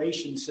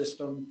cogeneration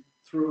system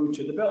through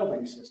to the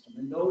building system.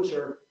 And those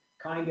are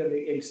kind of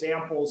the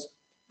examples.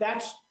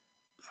 That's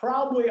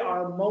probably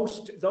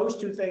those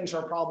two things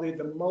are probably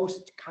the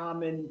most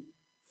common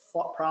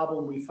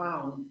problem we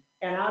found.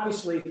 And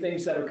obviously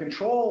things that are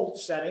control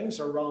settings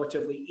are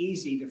relatively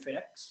easy to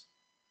fix.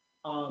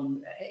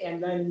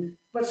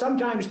 But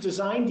sometimes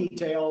design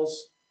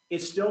details,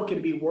 it still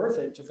can be worth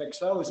it to fix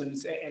those, and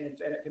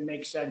it can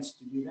make sense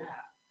to do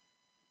that.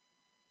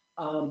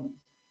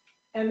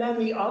 And then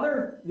the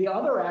other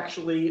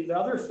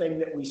thing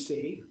that we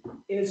see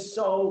is,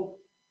 so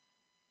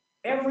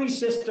every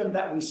system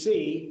that we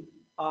see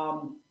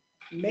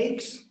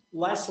makes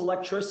less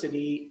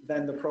electricity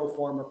than the pro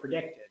forma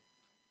predicted.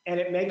 And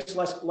it makes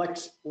less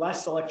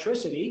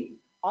electricity,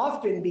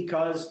 often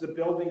because the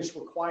building is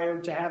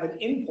required to have an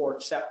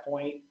import set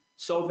point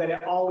so that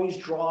it always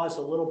draws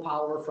a little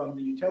power from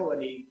the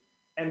utility,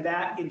 and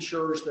that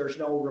ensures there's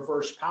no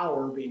reverse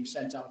power being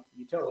sent out to the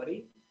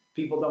utility.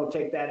 People don't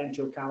take that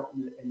into account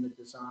in the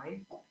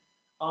design.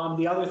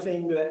 The other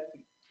thing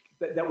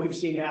that we've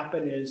seen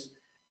happen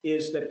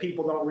is that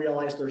people don't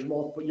realize there's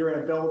multiple, you're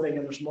in a building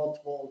and there's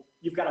multiple,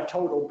 you've got a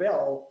total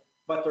bill,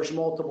 but there's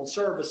multiple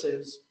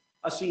services.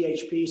 A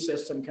CHP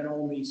system can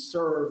only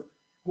serve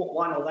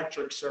one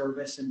electric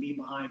service and be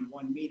behind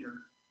one meter.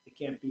 It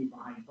can't be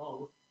behind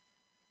both.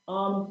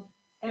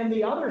 And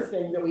the other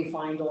thing that we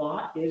find a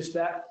lot is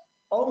that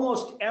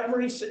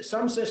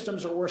some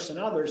systems are worse than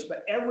others,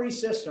 but every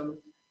system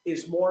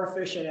is more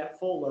efficient at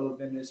full load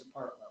than is at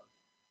part load.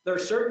 There are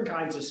certain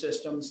kinds of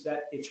systems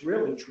that it's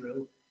really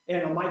true,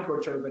 and a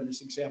microturbine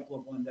is an example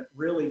of one that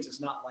really does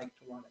not like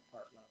to run at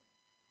part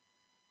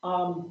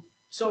load.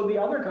 So the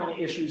other kind of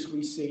issues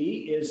we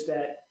see is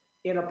that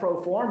in a pro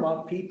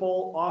forma,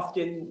 people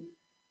often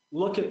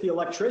look at the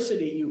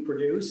electricity you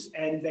produce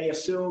and they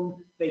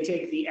assume they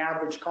take the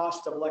average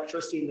cost of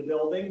electricity in the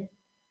building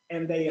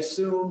and they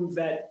assume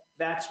that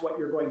that's what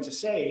you're going to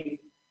save.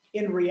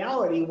 In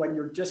reality, when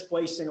you're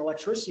displacing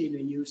electricity in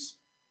the use,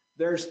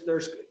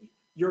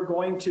 you're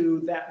going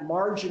to, that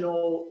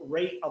marginal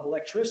rate of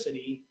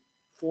electricity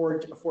for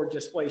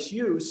displaced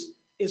use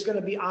is going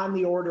to be on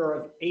the order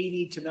of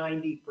 80 to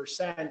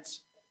 90%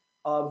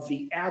 of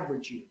the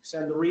average use.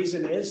 And the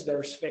reason is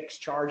there's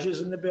fixed charges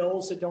in the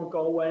bills that don't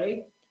go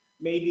away.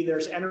 Maybe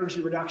there's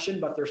energy reduction,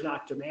 but there's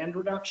not demand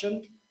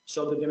reduction.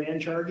 So the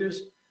demand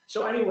charges.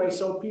 So anyway,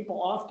 so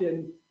people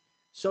often,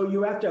 so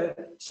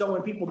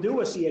when people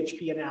do a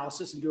CHP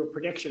analysis and do a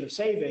prediction of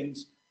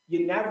savings,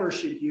 you never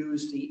should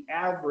use the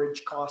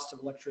average cost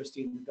of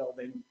electricity in the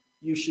building.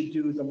 You should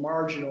do the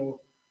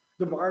marginal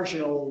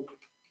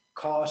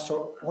cost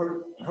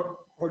or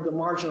the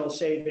marginal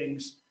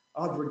savings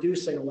of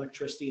reducing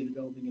electricity in the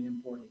building and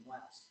importing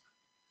less.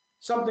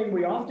 Something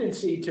we often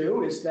see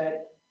too is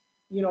that,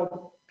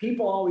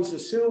 people always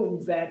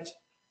assume that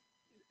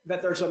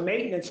there's a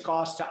maintenance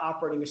cost to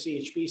operating a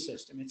CHP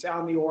system. It's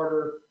on the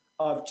order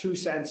of 2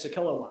 cents a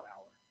kilowatt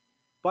hour.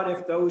 But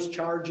if those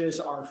charges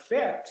are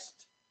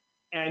fixed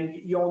and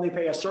you only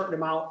pay a certain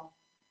amount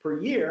per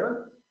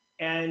year,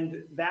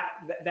 and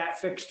that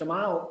fixed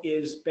amount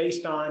is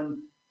based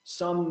on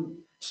some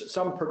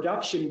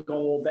production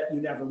goal that you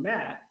never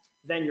met,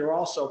 then you're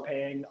also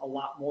paying a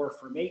lot more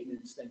for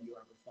maintenance than you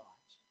ever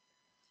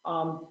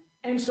thought.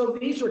 And so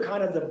these are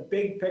kind of the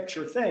big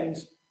picture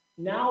things.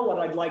 Now what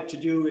I'd like to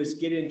do is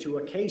get into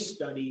a case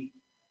study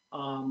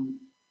and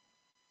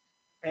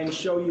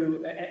show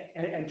you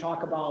and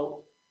talk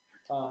about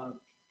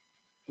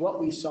what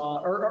we saw,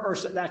 or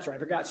that's right, I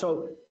forgot.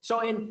 So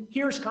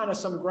here's kind of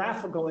some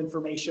graphical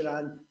information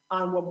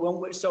on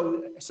what,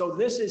 so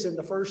this is in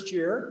the first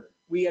year,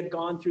 we had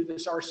gone through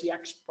this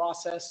RCX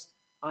process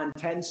on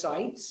 10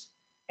 sites,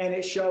 and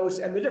it shows,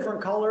 and the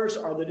different colors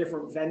are the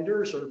different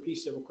vendors or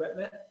piece of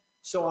equipment.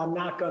 So I'm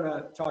not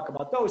gonna talk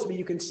about those, but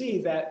you can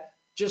see that,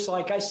 just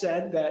like I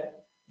said,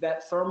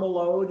 that thermal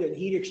load and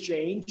heat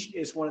exchange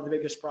is one of the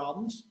biggest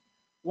problems.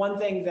 One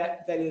thing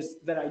that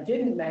I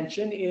didn't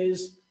mention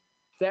is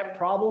that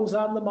problems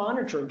on the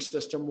monitoring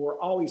system were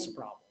always a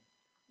problem.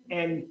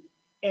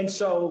 And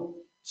so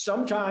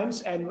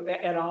sometimes,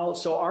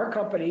 so our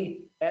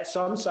company, at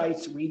some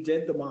sites, we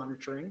did the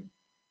monitoring.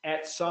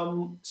 At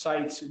some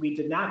sites, we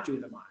did not do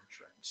the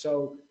monitoring.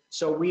 So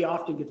we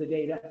often get the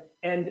data.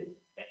 And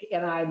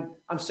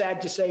I'm sad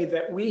to say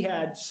that we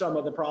had some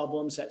of the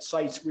problems at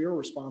sites we were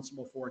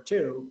responsible for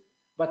too,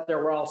 but there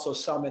were also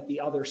some at the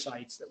other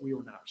sites that we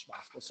were not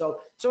responsible.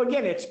 So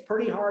again, it's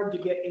pretty hard to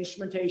get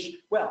instrumentation.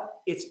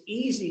 Well, it's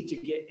easy to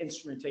get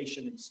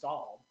instrumentation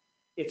installed.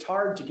 It's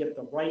hard to get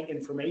the right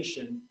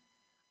information,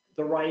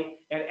 the right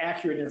and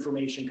accurate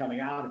information coming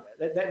out of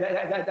it.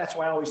 That's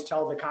why I always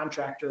tell the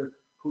contractor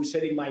who's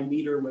hitting my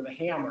meter with a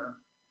hammer,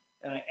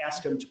 and I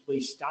ask him to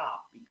please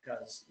stop,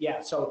 because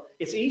so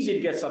it's easy to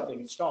get something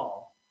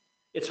installed.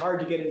 It's hard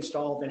to get it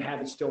installed and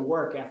have it still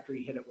work after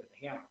you hit it with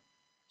a hammer.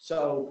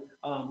 So,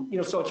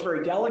 so it's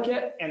very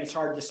delicate, and it's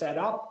hard to set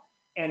up,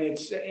 and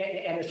it's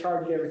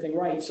hard to get everything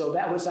right. So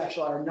that was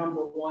actually our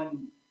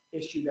 #1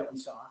 issue that we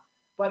saw.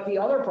 But the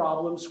other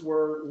problems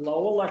were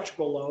low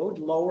electrical load,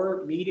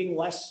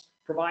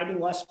 providing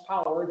less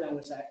power than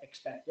was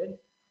expected.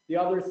 The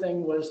other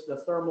thing was the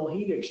thermal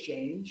heat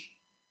exchange,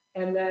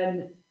 and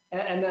then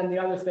the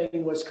other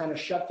thing was kind of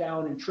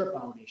shutdown and trip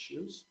out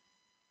issues.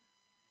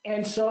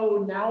 And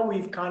so now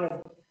we've done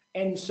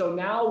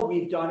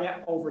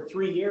it over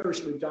 3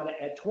 years. We've done it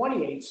at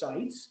 28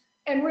 sites,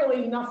 and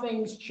really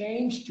nothing's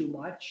changed too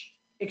much,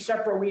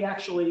 except for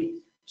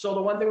so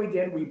the one thing we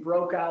did, we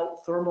broke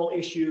out thermal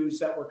issues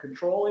that were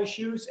control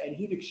issues and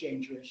heat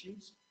exchanger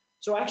issues.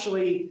 So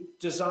actually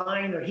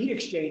design or heat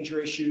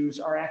exchanger issues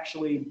are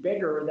actually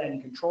bigger than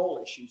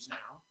control issues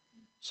now.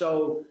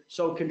 So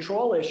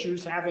control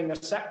issues, having a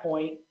set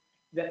point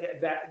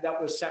that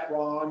was set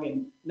wrong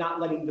and not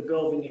letting the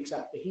building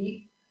accept the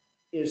heat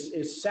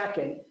is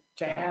second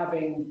to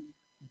having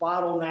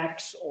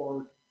bottlenecks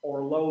or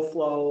low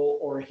flow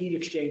or a heat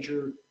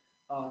exchanger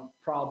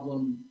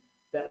problem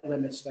that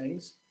limits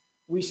things.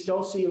 We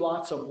still see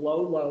lots of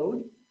low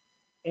load,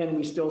 and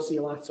we still see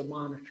lots of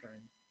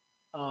monitoring.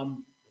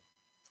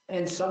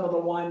 And some of the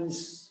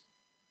ones,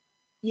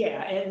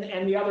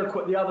 and the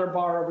other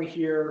bar over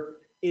here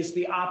is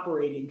the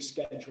operating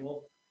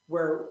schedule,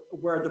 where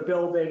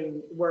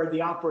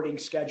the operating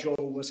schedule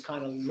was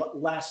kind of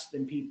less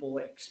than people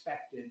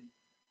expected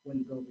when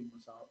the building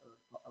was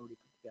already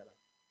put together.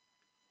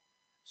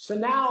 So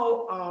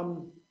now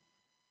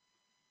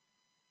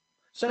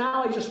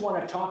I just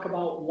want to talk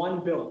about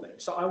one building.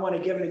 So I want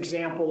to give an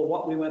example of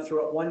what we went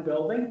through at one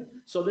building.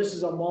 So this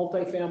is a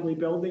multifamily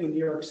building in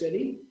New York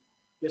City.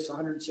 This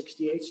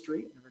 168th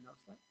Street, never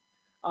noticed that.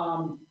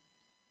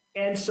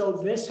 And so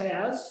this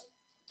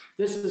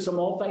is a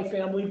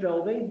multifamily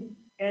building.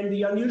 And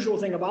the unusual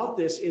thing about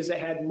this is it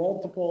had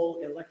multiple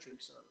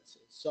electric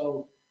services.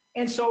 So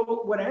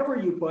whenever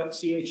you put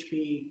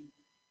CHP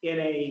in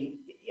a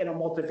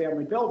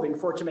multifamily building,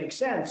 for it to make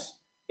sense,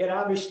 it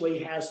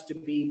obviously has to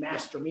be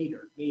master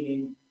metered,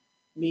 meaning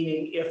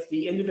if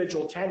the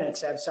individual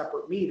tenants have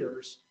separate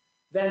meters,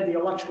 then the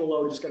electrical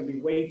load is going to be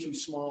way too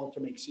small to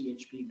make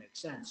CHP make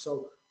sense.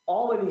 So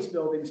all of these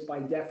buildings, by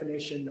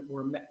definition,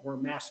 were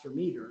master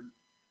metered.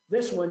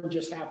 This one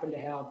just happened to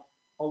have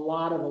a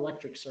lot of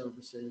electric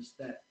services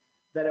that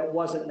it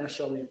wasn't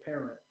necessarily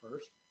apparent at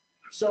first.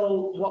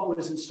 So what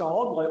was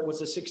installed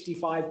was a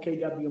 65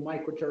 kW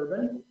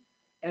microturbine,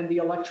 and the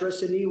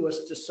electricity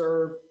was to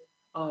serve.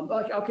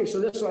 Okay, so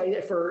this way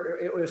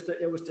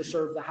it was to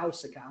serve the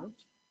house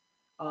account,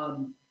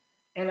 and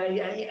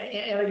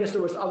I guess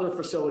there was other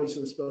facilities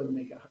in this building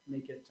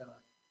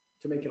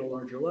to make it a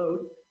larger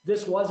load.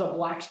 This was a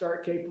black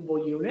start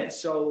capable unit,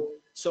 so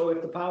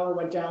if the power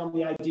went down,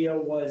 the idea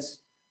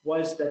was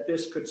was that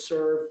this could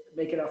serve,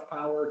 make enough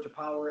power to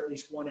power at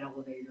least one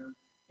elevator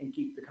and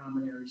keep the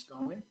common areas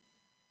going.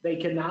 They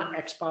cannot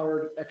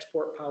export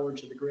power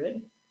to the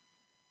grid.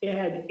 It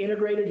had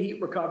integrated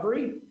heat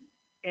recovery,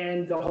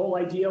 and the whole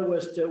idea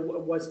was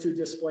to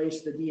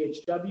displace the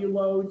DHW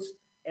loads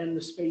and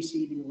the space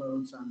heating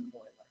loads on the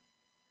boiler.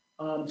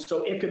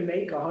 So it could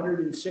make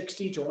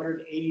 160 to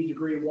 180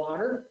 degree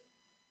water,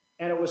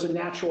 and it was a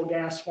natural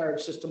gas fired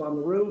system on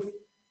the roof,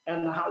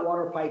 and the hot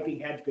water piping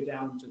had to go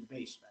down to the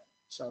basement.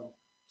 So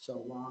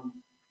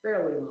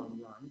fairly long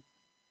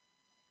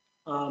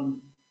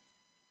run.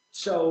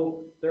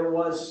 So there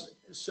was,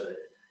 so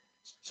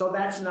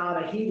that's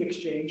not a heat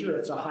exchanger,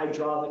 it's a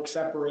hydraulic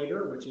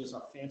separator, which is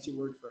a fancy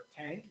word for a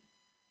tank.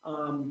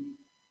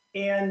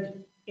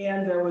 And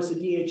there was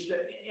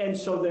and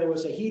so there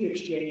was a heat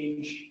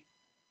exchange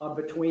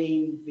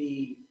between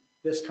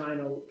this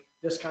kind of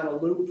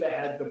loop that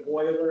had the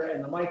boiler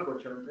and the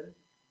microturbine,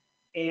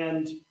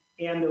 and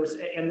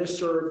this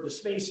served the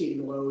space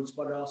heating loads,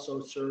 but it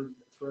also served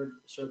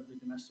the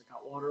domestic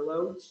hot water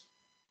loads.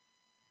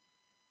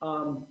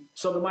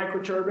 So the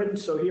microturbine,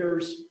 so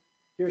here's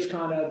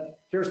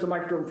the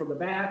microturbine from the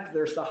back.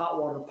 There's the hot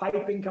water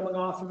piping coming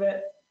off of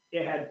it.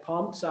 It had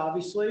pumps,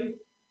 obviously,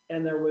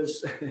 and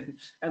there's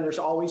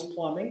always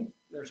plumbing.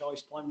 There's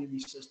always plumbing in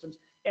these systems.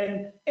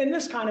 And in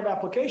this kind of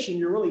application,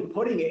 you're really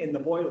putting it in the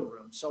boiler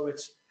room. So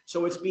it's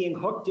being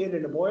hooked in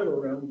the boiler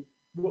room,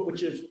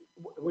 which is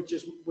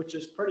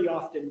pretty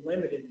often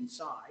limited in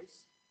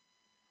size.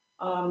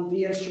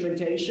 The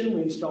instrumentation,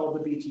 we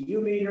installed the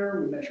BTU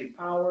meter, we measured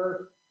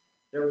power.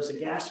 There was a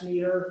gas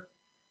meter,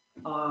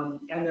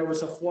 and there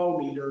was a flow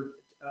meter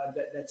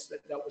that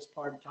was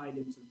tied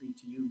into the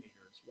BTU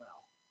meter as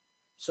well.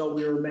 So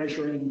we were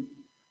measuring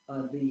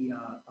the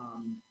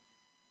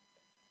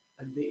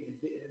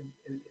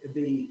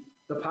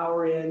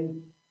power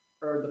in,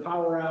 or the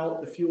power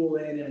out, the fuel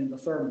in, and the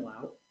thermal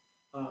out.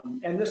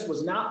 And this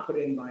was not put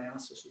in by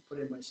us, this was put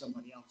in by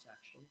somebody else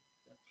actually.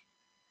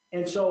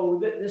 And so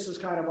this is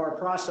kind of our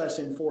process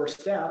in 4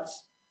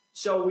 steps.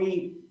 So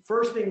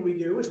first thing we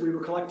do is we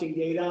were collecting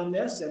data on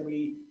this, and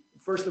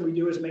first thing we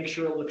do is make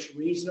sure it looks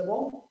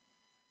reasonable.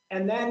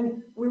 And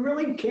then we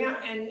really can't,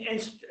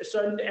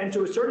 and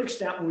to a certain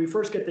extent, when we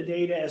first get the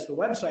data as the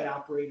website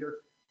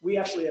operator, we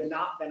actually have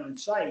not been on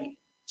site.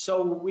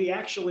 So we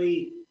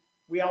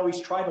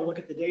always try to look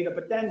at the data,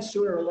 but then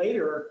sooner or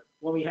later,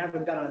 when we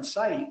haven't been on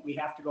site, we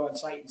have to go on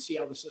site and see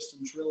how the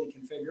system's really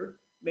configured,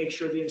 make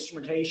sure the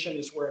instrumentation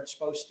is where it's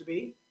supposed to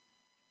be,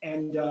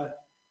 and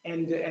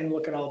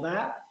look at all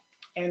that.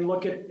 And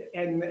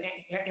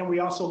we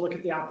also look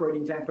at the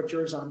operating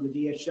temperatures on the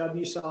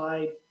DHW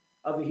side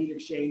of the heat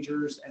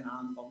exchangers and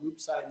on the loop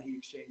side of the heat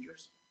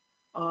exchangers.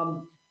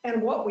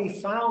 And what we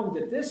found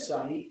at this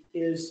site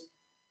is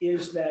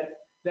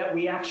that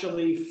we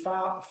actually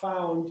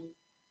found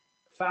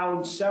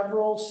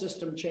several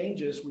system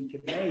changes we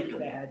could make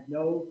that had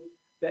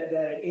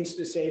that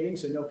instant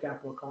savings and no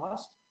capital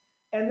cost.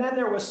 And then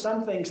there was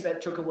some things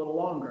that took a little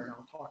longer, and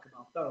I'll talk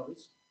about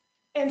those.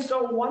 And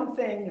so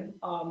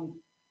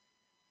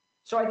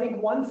so I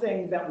think one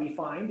thing that we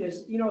find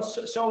is,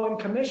 so in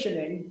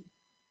commissioning,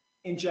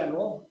 in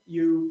general,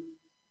 you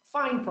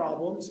find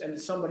problems and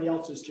it's somebody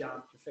else's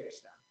job to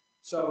fix them.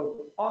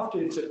 So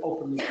often it's an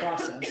open loop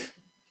process.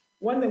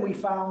 One thing we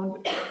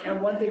found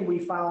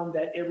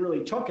that it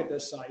really took at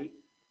this site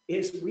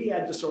is we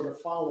had to sort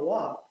of follow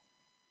up.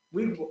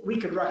 We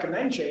could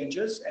recommend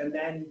changes, and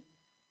then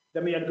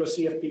we had to go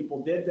see if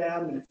people did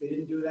them, and if they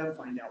didn't do them,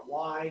 find out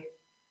why.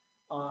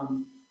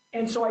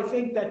 And so I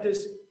think that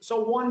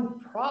one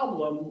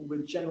problem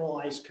with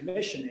generalized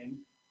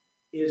commissioning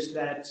is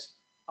that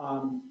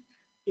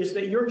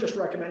you're just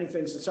recommending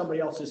things that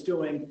somebody else is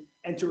doing,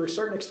 and to a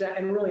certain extent,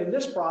 and really in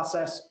this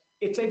process,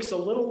 it takes a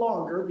little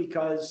longer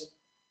because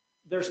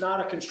there's not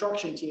a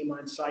construction team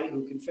on site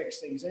who can fix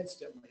things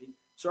instantly.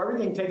 So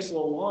everything takes a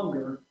little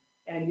longer,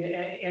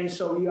 and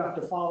so you have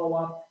to follow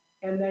up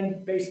and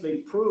then basically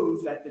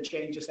prove that the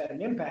changes had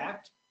an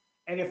impact.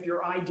 And if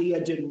your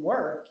idea didn't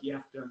work, you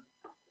have to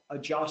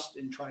adjust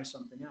and try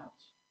something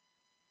else.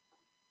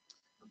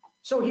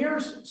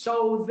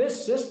 So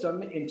this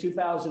system in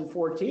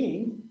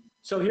 2014,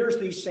 so here's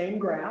these same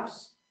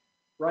graphs,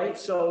 right?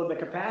 So the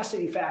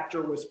capacity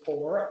factor was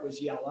poor, it was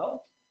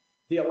yellow.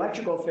 The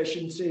electrical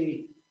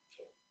efficiency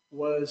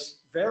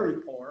was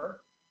very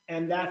poor,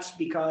 and that's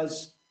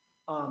because,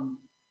 so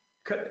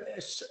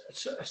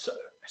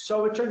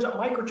it turns out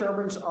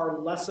microturbines are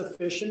less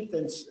efficient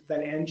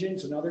than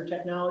engines and other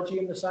technology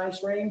in the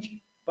size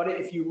range, but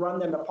if you run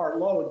them at part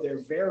load, they're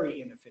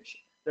very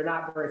inefficient. They're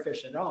not very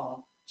efficient at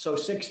all. So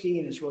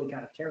 16 is really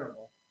kind of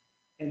terrible.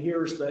 And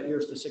here's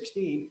the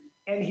 16.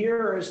 And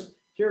here's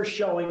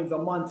showing the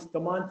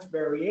month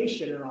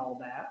variation and all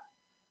that.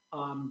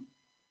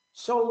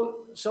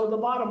 So the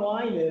bottom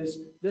line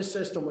is this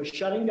system was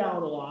shutting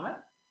down a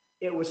lot.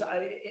 It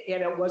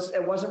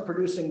wasn't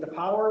producing the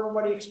power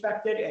everybody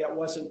expected, and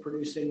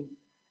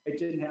it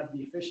didn't have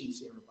the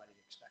efficiency everybody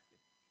expected.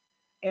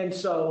 And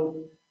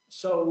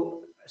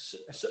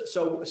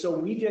so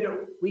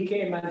we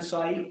came on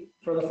site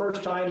for the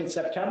first time in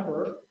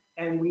September,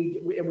 and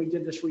we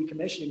did this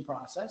recommissioning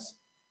process.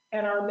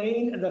 And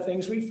the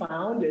things we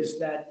found is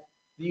that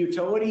the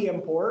utility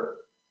import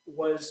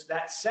was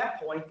that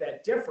set point,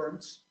 that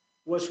difference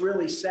was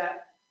really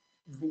set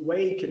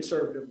way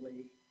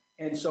conservatively.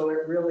 And so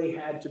it really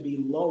had to be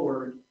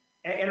lowered,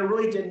 and it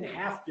really didn't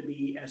have to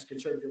be as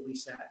conservatively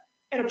set.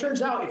 And it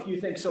turns out, if you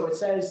think so, it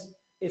says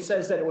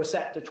that it was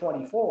set to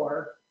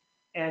 24,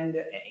 and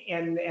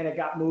it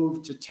got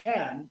moved to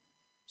 10.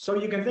 So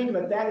you can think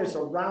that is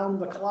around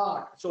the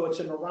clock. So it's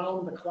an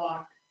around the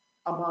clock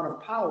amount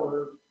of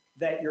power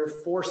that you're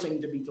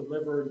forcing to be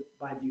delivered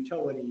by the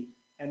utility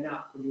and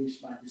not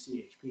produced by the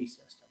CHP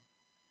system.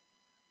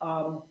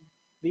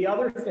 The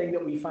other thing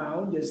that we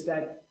found is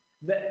that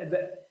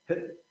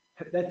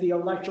the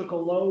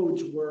electrical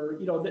loads were,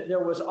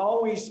 there was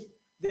always,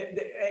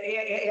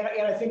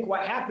 and I think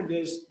what happened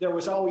is there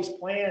was always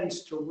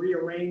plans to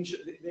rearrange.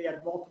 They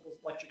had multiple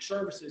electric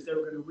services. They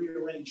were going to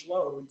rearrange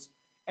loads,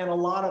 and a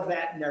lot of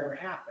that never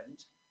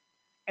happened.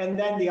 And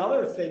then the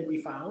other thing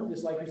we found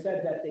is, like I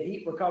said, that the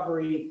heat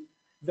recovery,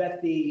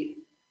 that the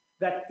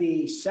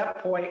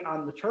set point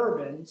on the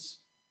turbines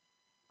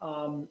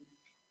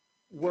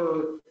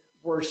were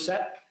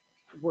set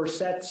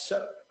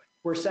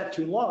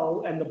too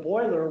low, and the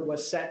boiler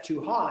was set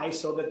too high,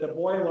 so that the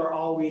boiler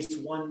always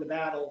won the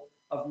battle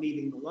of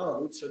meeting the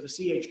load. So the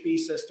CHP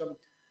system.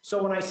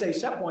 So when I say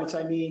set points,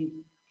 I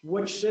mean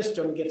which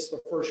system gets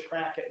the first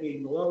crack at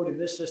meeting the load. In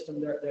this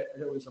system,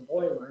 there was a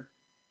boiler,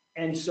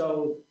 and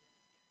so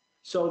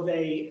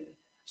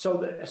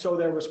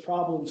there was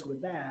problems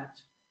with that,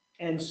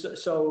 and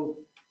so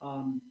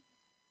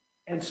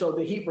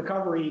the heat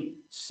recovery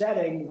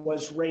setting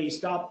was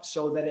raised up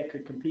so that it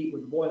could compete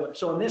with the boiler.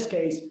 So in this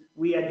case,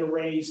 we had to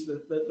raise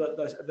the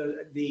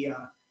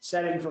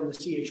setting from the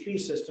CHP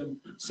system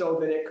so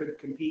that it could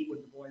compete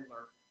with the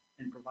boiler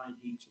and provide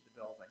heat to the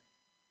building.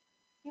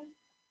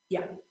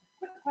 Yeah.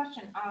 Quick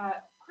question.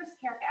 Chris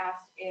Carrick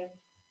asked if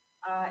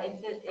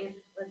let's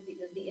see,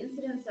 does the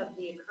incidence of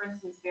the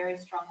occurrences vary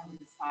strongly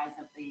with the size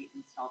of the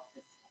installed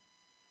system?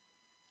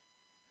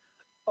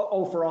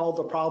 Oh, for all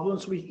the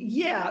problems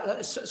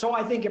so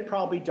I think it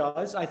probably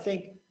does. I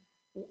think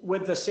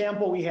with the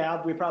sample we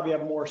probably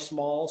have more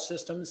small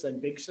systems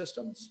than big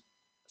systems.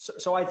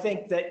 So I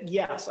think that,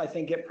 yes, I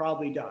think it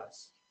probably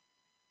does.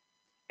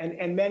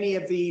 And many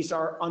of these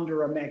are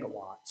under a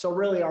megawatt. So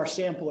really our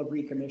sample of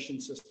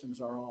recommissioned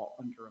systems are all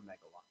under a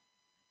megawatt.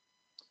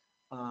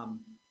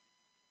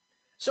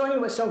 So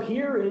anyway, so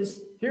here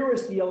is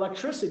the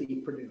electricity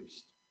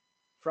produced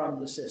from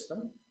the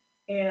system.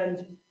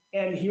 And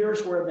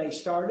here's where they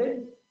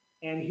started,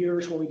 and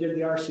here's when we did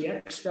the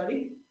RCX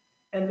study.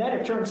 And then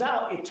it turns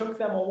out it took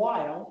them a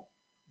while,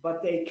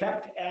 but they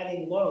kept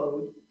adding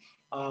load.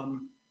 But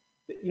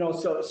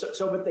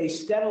they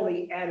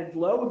steadily added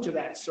load to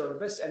that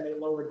service, and they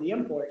lowered the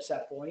import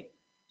set point.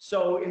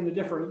 So in the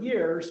different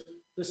years,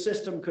 the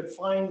system could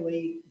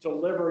finally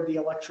deliver the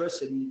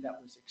electricity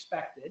that was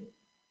expected.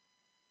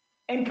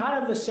 And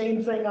kind of the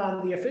same thing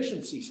on the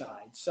efficiency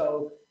side.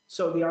 So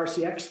the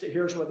RCX,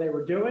 here's what they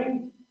were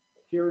doing.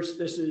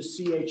 This is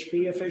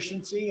CHP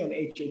efficiency and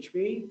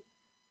HHP.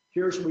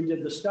 Here's where we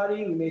did the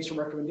study. We made some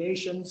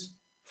recommendations.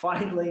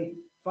 Finally,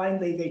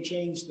 they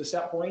changed the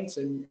set points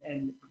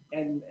and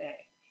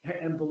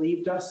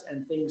believed us,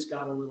 and things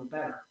got a little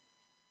better.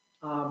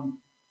 And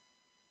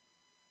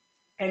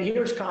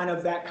here's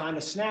that kind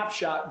of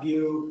snapshot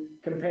view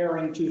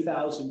comparing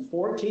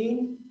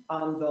 2014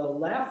 on the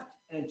left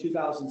and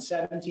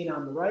 2017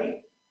 on the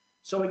right.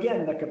 So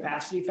again, the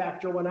capacity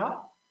factor went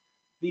up.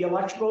 The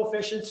electrical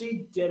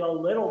efficiency did a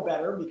little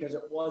better because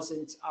it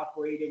wasn't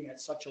operating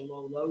at such a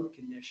low load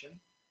condition,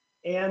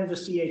 and the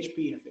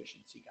CHP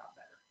efficiency got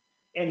better.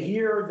 And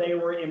here they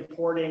were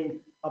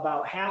importing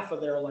about half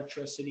of their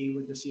electricity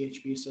with the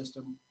CHP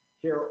system.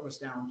 Here it was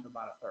down to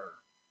about a third.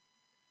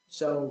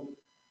 So,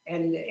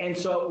 and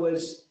so it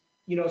was,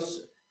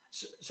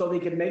 so they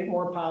could make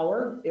more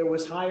power. It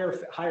was higher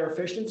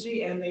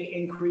efficiency, and they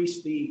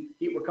increased the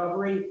heat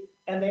recovery,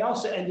 and they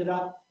also ended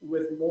up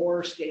with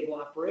more stable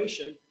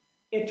operation.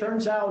 It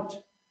turns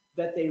out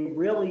that they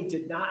really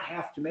did not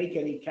have to make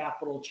any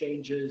capital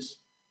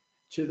changes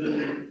to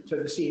the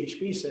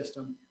CHP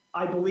system.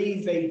 I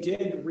believe they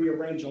did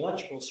rearrange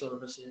electrical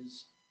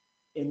services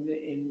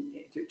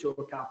to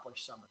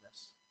accomplish some of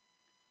this.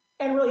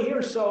 And really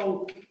here,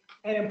 so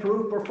an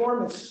improved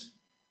performance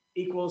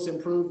equals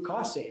improved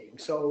cost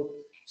savings. So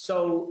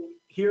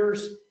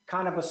here's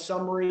kind of a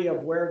summary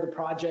of where the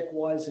project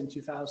was in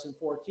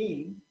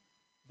 2014.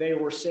 They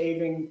were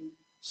saving,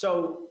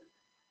 so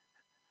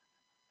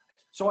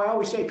I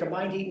always say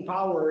combined heat and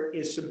power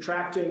is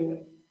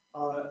subtracting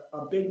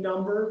a big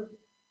number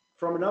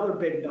from another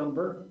big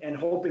number and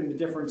hoping the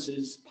difference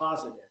is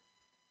positive.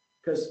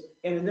 And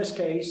in this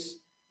case,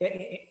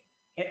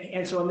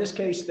 so in this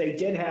case, they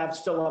did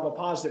still have a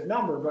positive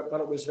number, but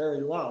it was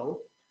very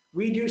low.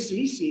 We do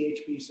see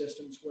CHP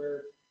systems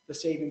where the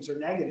savings are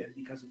negative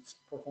because it's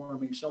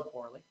performing so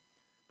poorly.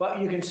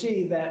 But you can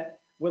see that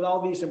with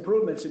all these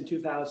improvements in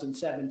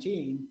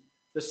 2017,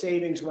 the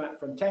savings went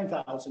from $10,000 a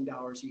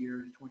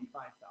year to $25,000 a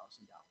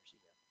year.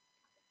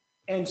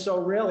 And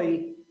so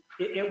really,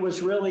 it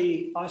was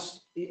really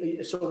us,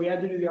 so we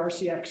had to do the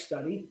RCX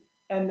study,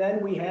 and then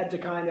we had to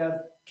kind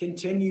of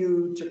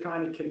continue to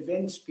kind of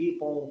convince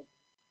people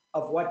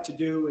of what to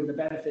do and the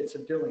benefits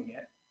of doing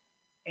it,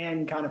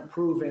 and kind of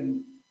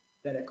proven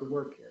that it could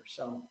work here.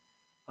 So,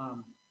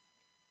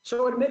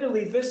 so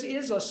admittedly, this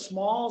is a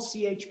small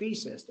CHP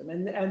system,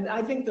 and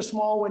I think the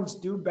small ones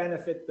do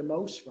benefit the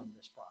most from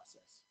this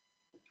process.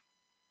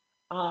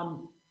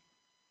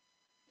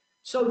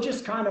 So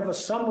just kind of a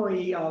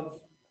summary of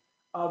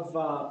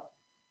kind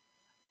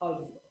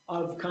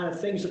of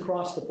things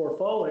across the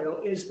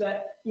portfolio is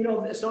that, you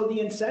know, so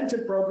the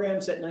incentive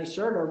programs at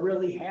NYSERDA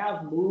really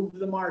have moved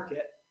the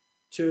market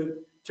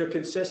to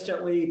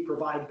consistently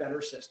provide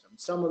better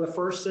systems. Some of the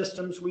first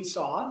systems we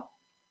saw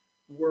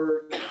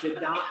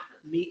did not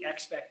meet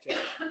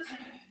expectations.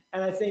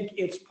 And I think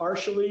it's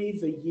partially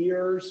the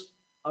years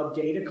of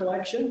data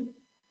collection.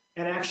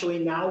 And actually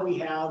now we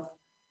have,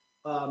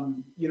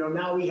 you know,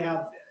 now we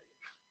have,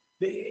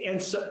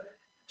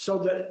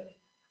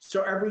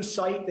 so every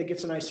site that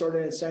gets an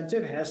NYSERDA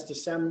incentive has to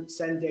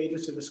send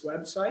data to this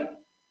website.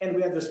 And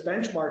we have this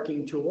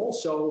benchmarking tool.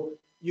 So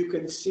you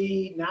can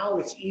see now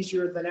it's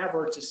easier than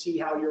ever to see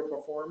how you're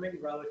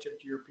performing relative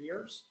to your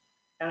peers.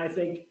 And I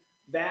think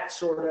that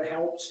sort of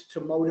helps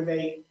to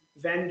motivate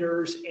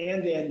vendors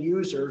and end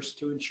users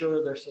to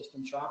ensure their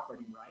systems are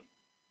operating right.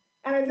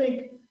 And I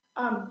think,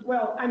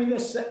 well, I mean,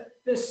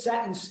 this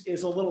sentence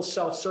is a little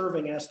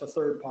self-serving as the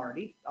third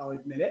party, I'll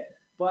admit it.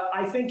 But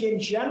I think in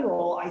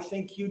general, I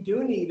think you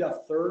do need a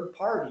third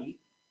party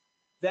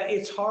that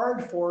it's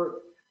hard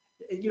for,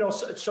 you know,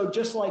 so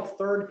just like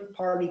third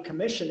party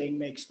commissioning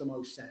makes the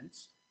most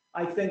sense,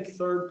 I think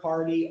third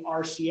party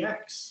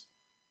RCX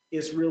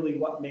is really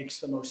what makes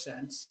the most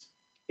sense.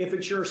 If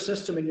it's your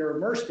system and you're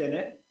immersed in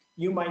it,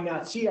 you might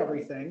not see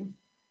everything,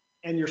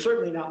 and you're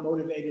certainly not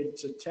motivated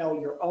to tell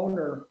your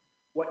owner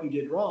what you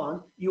did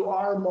wrong. You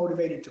are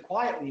motivated to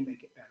quietly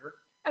make it better.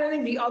 And I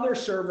think the other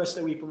service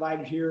that we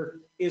provided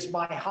here is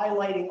by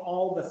highlighting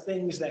all the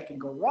things that can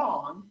go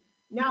wrong.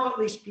 Now at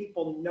least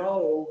people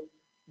know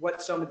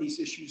what some of these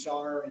issues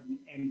are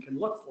and can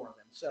look for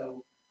them.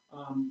 So,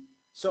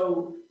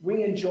 so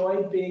we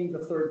enjoyed being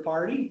the third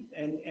party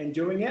and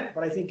doing it,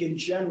 but I think in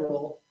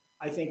general,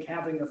 I think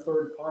having a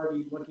third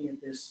party looking at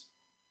this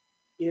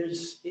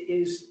is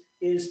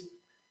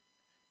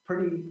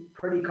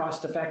pretty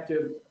cost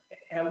effective,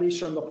 at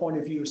least from the point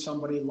of view of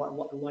somebody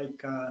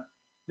like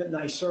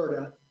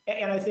NYSERDA.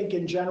 And I think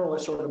in general,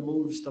 it sort of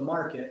moves the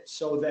market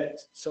so that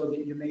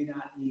you may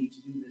not need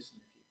to do this in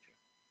the future.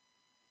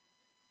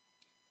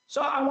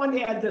 So I wanted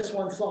to add this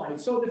one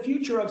slide. So the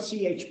future of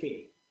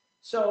CHP.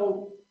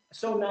 So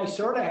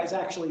NYSERDA has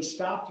actually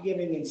stopped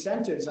giving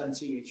incentives on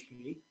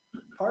CHP,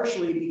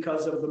 partially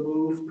because of the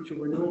move to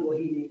renewable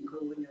heating,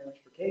 cooling, and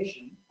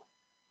electrification.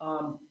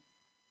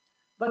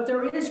 But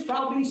there is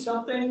probably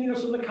something, you know,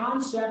 so the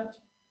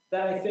concept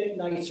that I think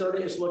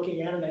NYSERDA is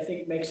looking at, and I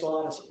think makes a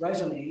lot of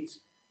resonates,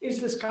 is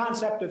this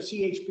concept of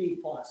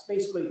CHP plus,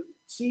 basically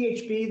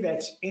CHP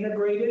that's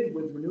integrated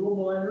with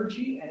renewable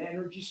energy and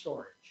energy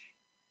storage.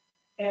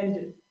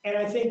 And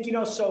I think, you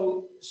know,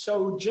 so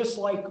just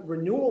like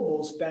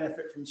renewables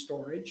benefit from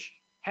storage,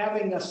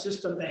 having a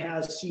system that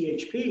has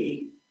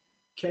CHP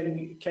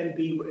can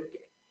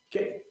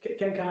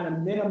kind of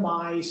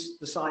minimize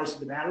the size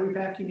of the battery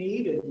pack you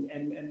need,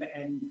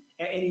 and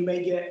you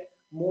may get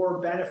more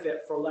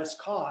benefit for less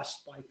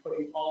cost by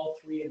putting all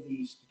three of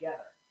these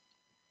together.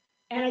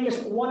 And I guess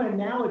one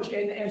analogy,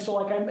 and so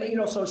like you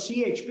know, so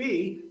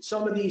CHP,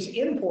 some of these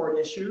import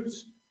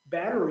issues,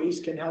 batteries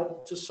can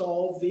help to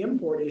solve the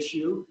import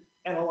issue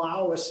and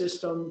allow a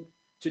system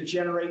to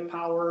generate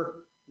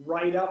power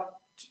right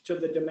up to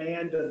the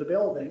demand of the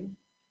building,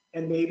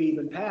 and maybe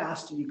even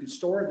past, and you can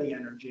store the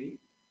energy.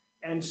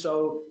 And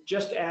so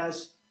just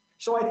as,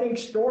 so I think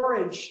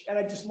storage, and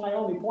my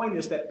only point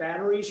is that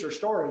batteries or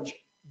storage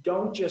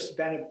don't just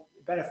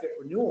benefit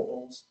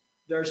renewables.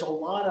 There's a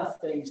lot of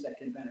things that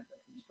can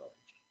benefit from storage.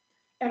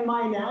 And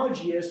my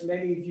analogy is,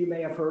 many of you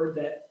may have heard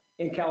that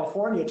in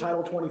California,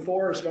 Title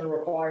 24 is going to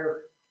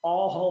require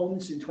all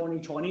homes in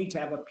 2020 to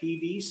have a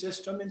PV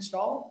system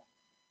installed.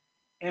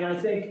 And I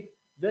think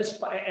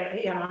this,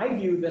 and I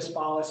view this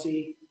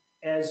policy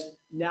as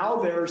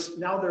now there's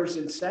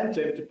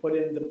incentive to put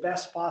in the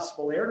best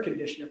possible air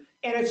conditioner.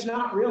 And it's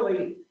not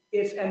really,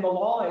 and the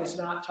law is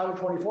not, Title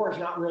 24 is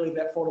not really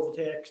that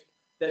photovoltaics,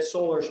 that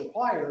solar is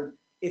required.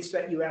 It's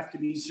that you have to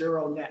be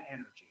zero net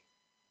energy.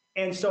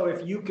 And so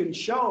if you can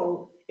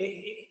show,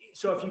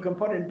 so if you can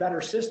put in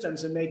better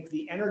systems and make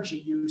the energy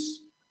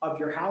use of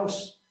your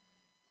house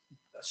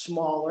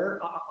smaller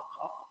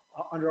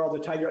under all the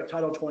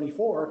Title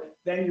 24,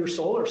 then your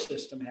solar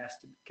system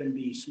can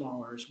be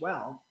smaller as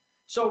well.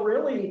 So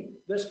really,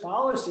 this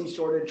policy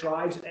sort of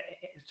drives,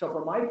 so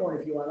from my point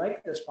of view, I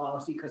like this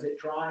policy because it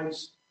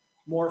drives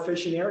more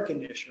efficient air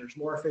conditioners,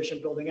 more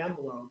efficient building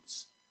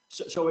envelopes.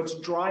 So it's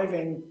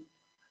driving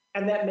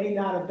And that may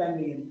not have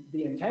been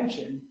the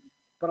intention,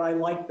 but I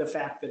like the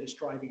fact that it's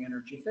driving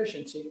energy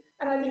efficiency.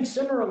 And I think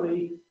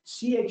similarly,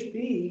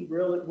 CHP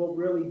will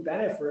really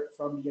benefit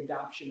from the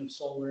adoption of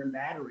solar and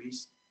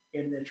batteries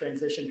in the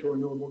transition to a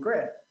renewable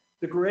grid.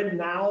 The grid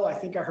now, I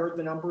think I heard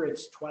the number,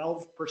 it's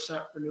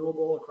 12%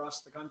 renewable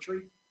across the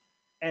country.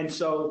 And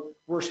so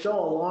we're still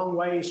a long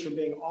ways from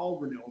being all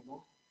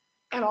renewable.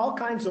 And all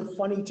kinds of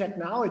funny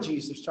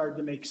technologies have started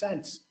to make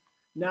sense.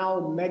 Now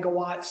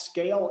megawatt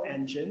scale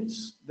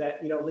engines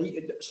that,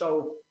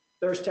 so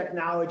there's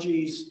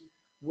technologies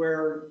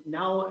where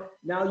now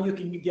you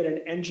can get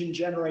an engine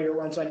generator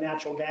runs on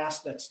natural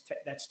gas that's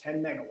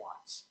 10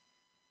 megawatts.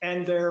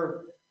 And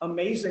they're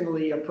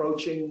amazingly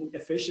approaching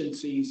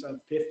efficiencies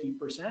of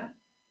 50%.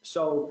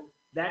 So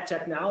that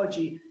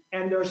technology,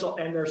 and there's a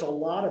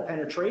lot of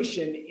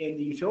penetration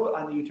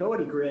on the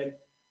utility grid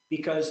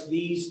because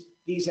these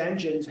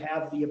engines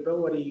have the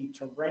ability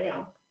to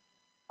ramp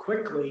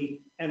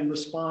quickly and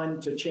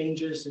respond to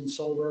changes in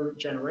solar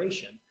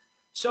generation.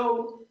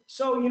 So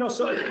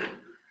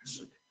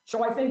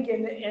I think,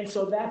 and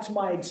so that's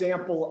my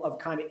example of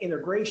kind of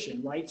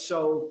integration, right?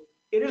 So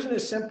it isn't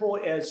as simple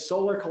as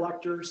solar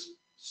collectors,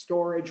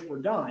 storage,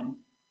 we're done.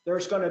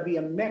 There's going to be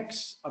a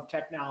mix of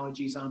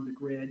technologies on the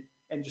grid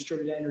and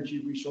distributed energy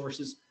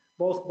resources,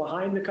 both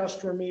behind the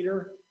customer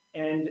meter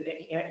and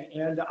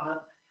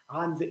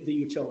on the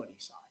utility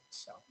side.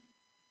 So,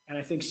 and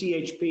I think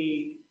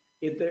CHP,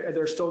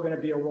 there's still going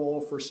to be a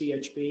role for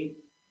CHP,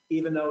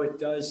 even though it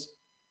does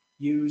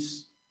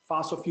use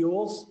fossil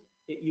fuels.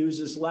 It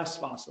uses less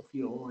fossil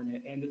fuel,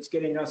 and it's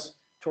getting us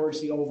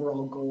towards the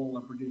overall goal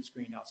of reduced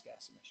greenhouse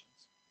gas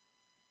emissions.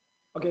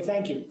 Okay,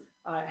 thank you.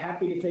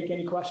 Happy to take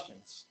any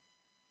questions.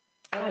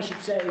 And I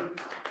should say,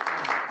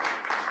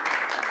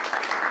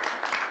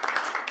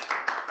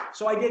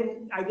 so I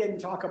didn't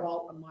talk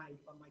about my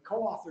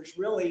co-authors.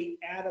 Really,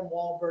 Adam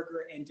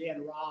Wahlberger and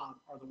Dan Robb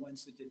are the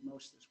ones that did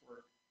most of this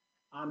work.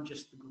 I'm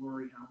just the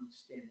glory hound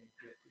standing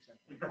here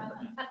presenting.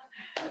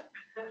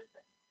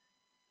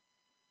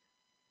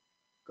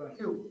 Go ahead.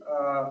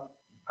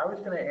 I was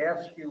going to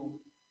ask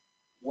you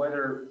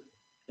whether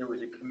there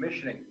was a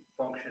commissioning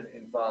function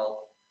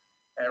involved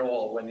at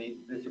all when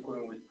this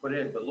equipment was put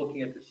in, but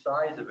looking at the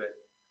size of it,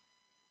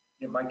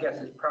 my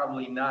guess is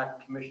probably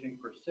not commissioning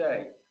per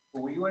se.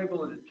 But were you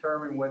able to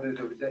determine whether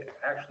there was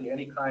actually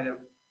any kind of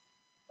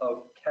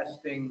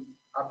testing,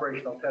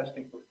 operational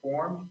testing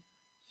performed?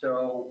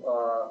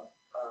 So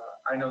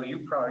I know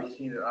you've probably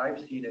seen it, I've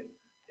seen it.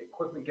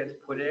 Equipment gets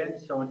put in,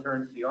 someone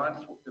turns the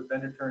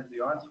vendor turns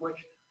the on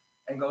switch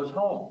and goes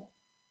home.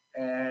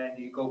 And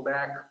you go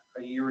back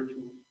a year or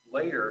two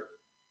later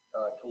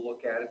to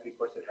look at it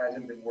because it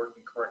hasn't been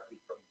working correctly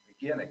from the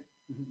beginning.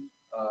 Mm-hmm.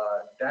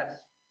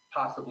 That's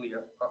possibly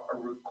a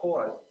root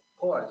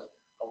cause.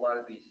 A lot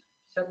of these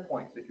set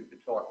points that you've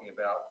been talking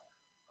about,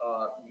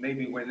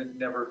 maybe when it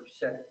never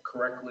set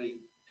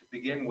correctly to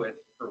begin with,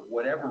 for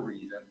whatever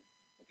reason,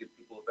 we'll give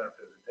people the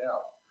benefit of the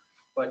doubt.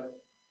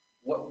 But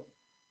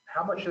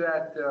how much of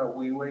that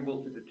were you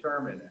able to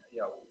determine?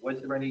 Was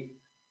there any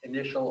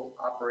initial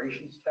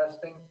operations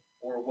testing,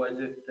 or was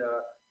it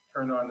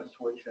turn on the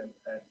switch and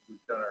we've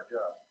done our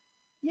job?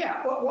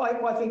 Yeah,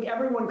 well, I think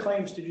everyone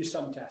claims to do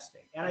some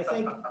testing, and I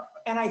think,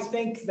 and I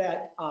think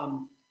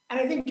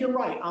you're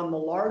right on the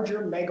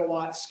larger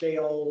megawatt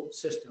scale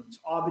systems,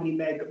 Albany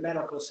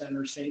Medical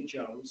Center, St.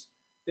 Joe's.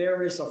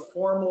 There is a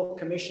formal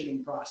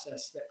commissioning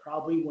process that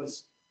probably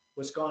was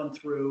gone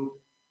through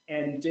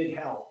and did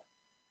help.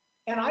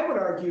 And I would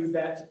argue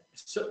that,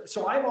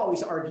 so I've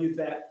always argued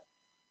that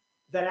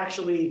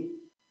actually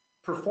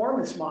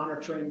performance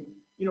monitoring,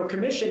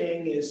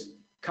 commissioning is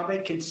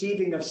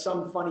conceiving of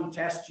some funny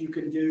test you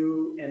can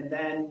do, and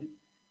then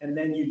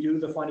you do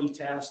the funny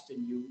test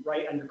and you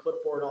write on your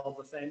clipboard all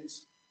the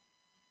things.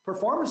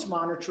 Performance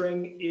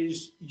monitoring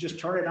is you just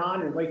turn it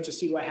on and wait to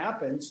see what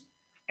happens.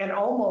 And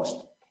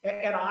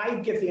I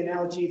give the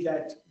analogy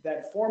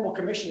that formal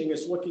commissioning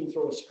is looking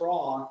through a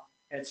straw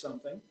at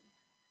something.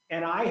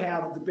 And I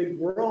have the big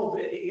world,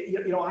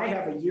 I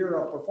have a year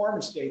of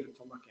performance data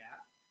to look at,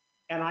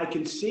 and I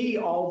can see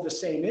all the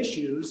same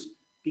issues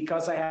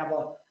because I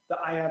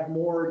have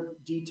more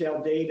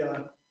detailed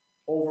data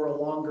over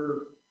a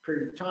longer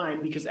period of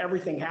time, because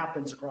everything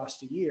happens across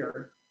the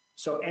year.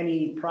 So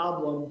any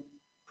problem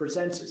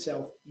presents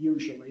itself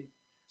usually.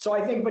 So I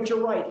think, but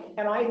you're right,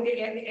 and I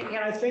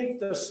think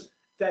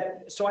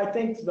so I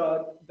think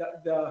the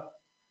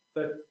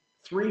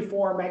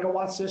 3-4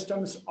 megawatt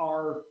systems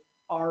are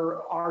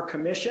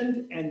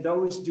commissioned, and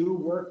those do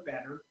work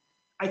better.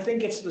 I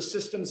think it's the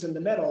systems in the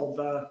middle,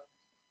 the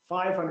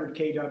 500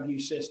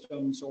 kW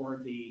systems,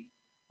 and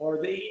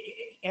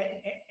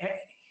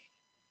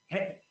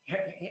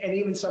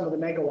even some of the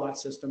megawatt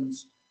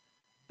systems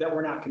that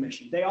were not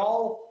commissioned. They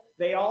all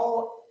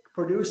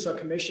produce a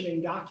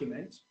commissioning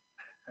document,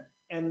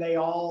 and they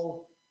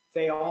all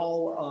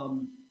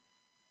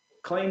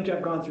claim to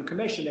have gone through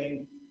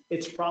commissioning.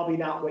 It's probably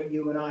not what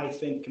you and I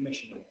think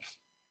commissioning is.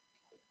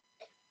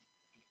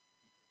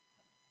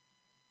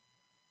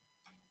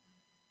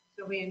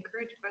 So we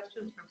encourage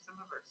questions from some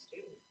of our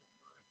students.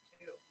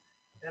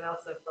 and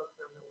also folks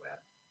on the web.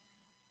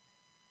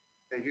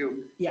 Hey,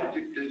 Hugh. Yeah.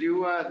 Did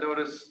you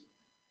notice,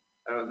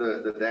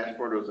 the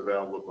dashboard was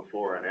available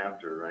before and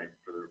after, right?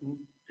 Mhm.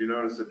 Do you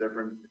notice a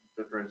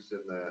difference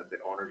in the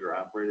owners or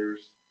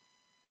operators?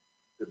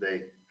 Did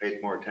they pay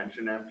more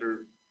attention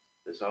after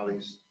they saw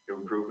these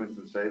improvements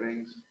and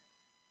savings?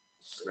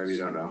 Maybe you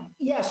don't know.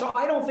 Yeah, so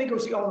I don't think it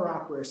was the owner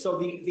operator. So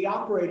the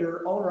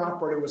owner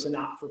operator was a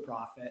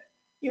not-for-profit.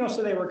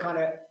 So they were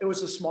it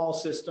was a small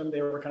system.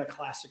 They were kind of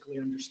classically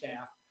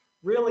understaffed.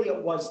 Really,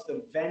 it was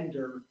the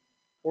vendor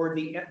or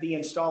the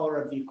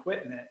installer of the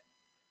equipment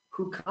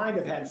who kind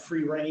of had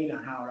free reign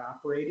on how it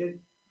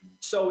operated.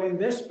 So in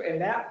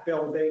that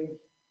building,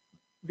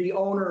 the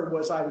owner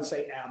was, I would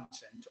say,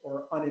 absent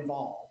or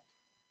uninvolved.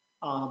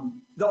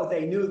 Though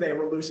they knew they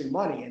were losing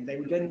money and they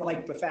didn't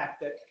like the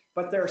fact that,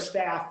 but their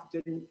staff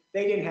didn't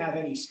have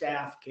any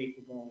staff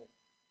capable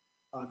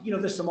of,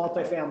 this is a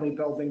multifamily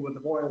building with a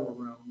boiler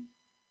room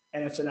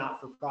and it's a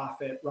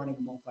not-for-profit running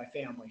a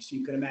multifamily, so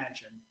you can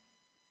imagine.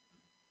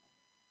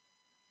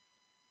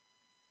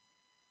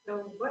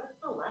 So what's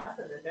the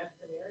lesson in that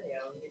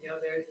scenario?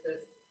 There's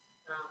this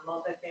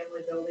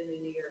multifamily building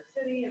in New York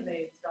City, and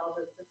they installed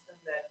a system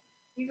that,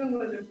 even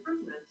with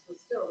improvements, was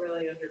still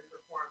really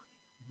underperforming.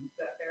 Mhm. Is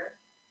that fair?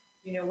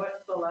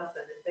 What's the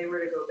lesson? If they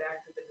were to go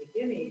back to the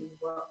beginning,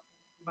 what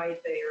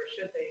might they or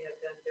should they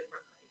have done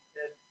differently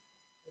to,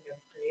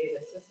 create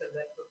a system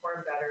that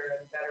performed better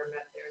and better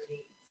met their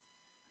needs?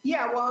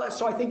 Yeah, well,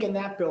 so I think in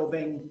that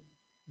building,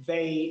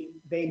 they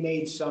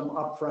made some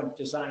upfront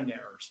design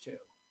errors too.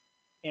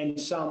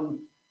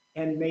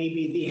 And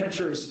maybe the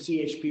answer is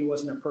CHP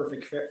wasn't a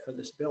perfect fit for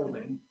this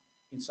building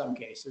in some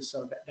cases,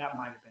 so that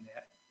might have been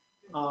it.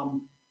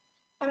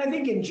 And I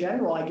think in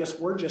general, I guess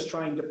we're just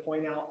trying to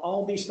point out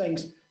all these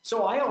things.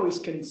 So I always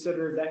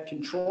consider that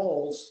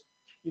controls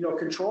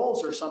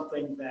are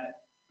something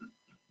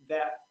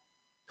that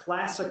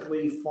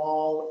classically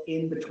fall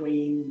in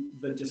between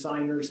the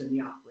designers and the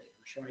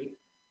operators, right?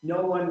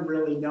 No one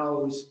really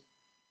knows.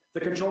 The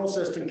control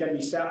system can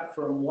be set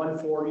from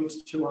 140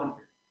 to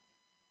 200,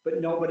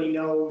 but nobody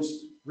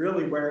knows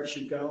really where it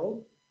should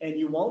go. And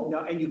you won't know,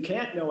 and you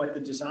can't know at the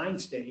design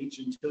stage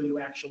until you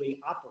actually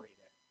operate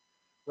it,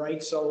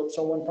 right? So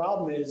one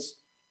problem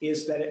is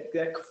that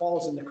that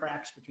falls in the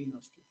cracks between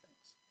those two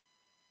things.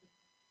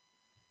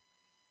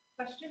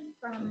 Question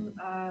from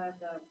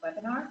the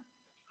webinar.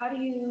 How do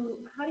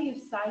you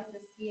size the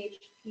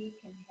CHP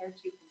compared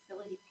to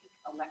facility peak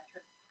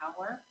electric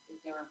power? Is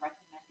there a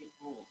recommended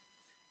rule?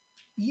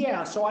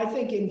 Yeah, so I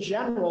think in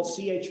general,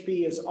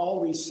 CHP is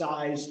always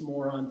sized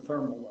more on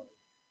thermal load.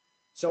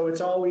 So it's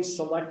always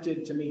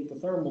selected to meet the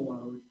thermal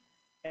load.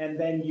 And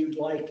then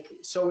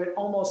so it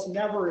almost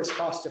never is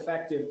cost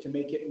effective to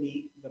make it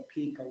meet the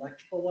peak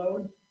electrical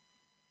load.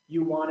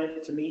 You want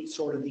it to meet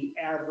sort of the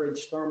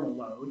average thermal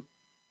load.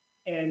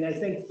 And I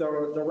think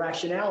the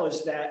rationale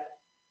is that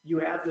you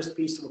have this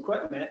piece of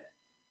equipment,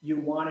 you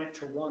want it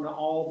to run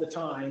all the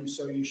time,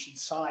 so you should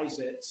size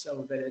it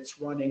so that it's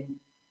running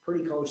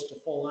pretty close to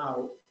full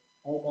out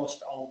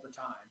almost all the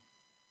time.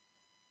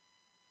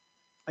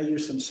 I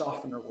use some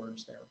softener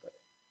words there, but.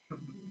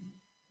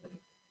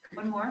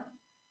 One more.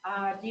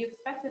 Do you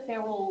expect that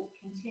there will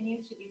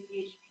continue to be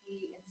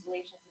CHP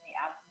installations in the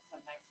absence of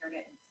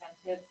NYSERDA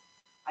incentives,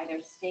 either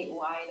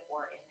statewide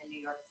or in the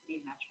New York City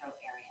metro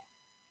area?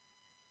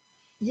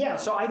 Yeah,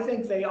 so I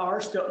think they are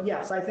still,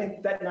 yes, I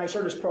think that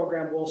NYSERDA's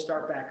program will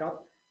start back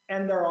up.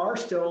 And there are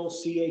still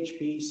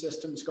CHP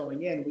systems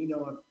going in. We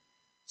know of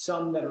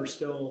some that are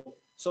still,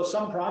 so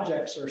some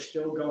projects are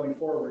still going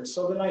forward.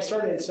 So the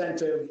NYSERDA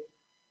incentive,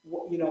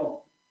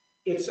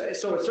 it's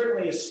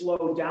certainly has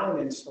slowed down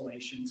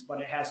installations,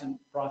 but it hasn't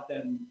brought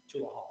them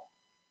to a halt.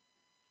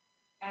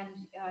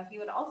 And he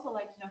would also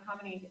like to know how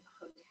many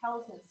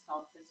hotels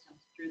installed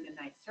systems through the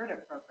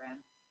NYSERDA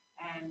program,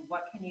 and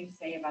what can you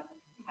say about the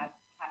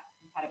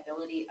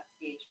compatibility of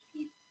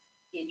CHP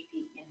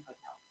in hotels?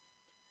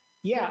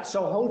 Yeah,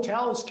 so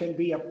hotels can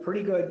be a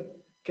pretty good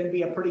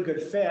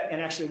fit,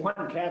 and actually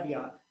one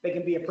caveat, they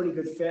can be a pretty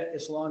good fit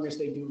as long as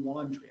they do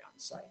laundry on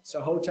site.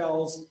 So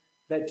hotels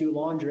that do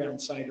laundry on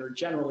site are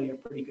generally a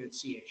pretty good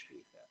CHP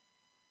fit.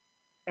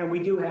 And we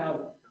do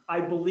have,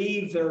 I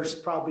believe there's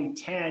probably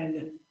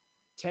 10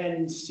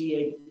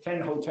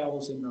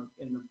 hotels in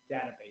the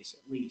database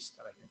at least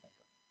that I can think of.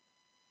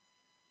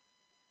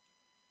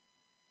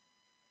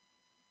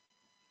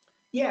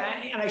 Yeah,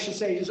 and I should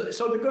say,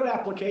 so the good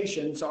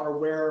applications are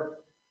where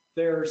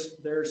there's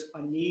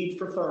a need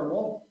for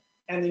thermal,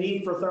 and the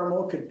need for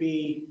thermal could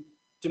be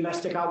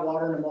domestic hot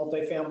water in a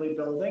multifamily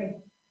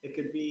building. It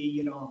could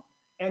be,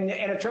 and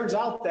it turns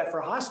out that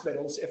for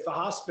hospitals, if the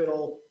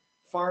hospital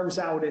farms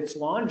out its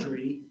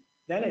laundry,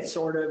 then it's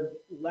sort of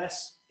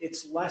less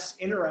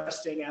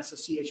interesting as a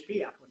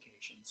CHP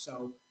application.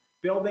 So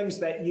buildings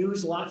that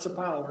use lots of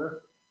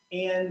power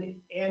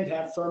and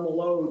have thermal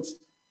loads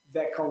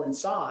that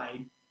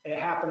coincide and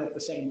happen at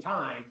the same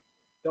time,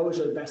 those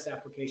are the best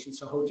applications.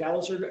 So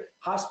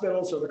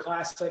hospitals are the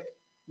classic.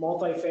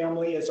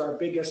 Multifamily is our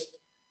biggest,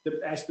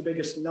 has the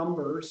biggest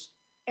numbers,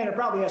 and it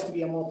probably has to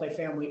be a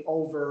multifamily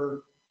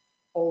over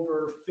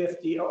over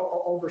 50,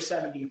 over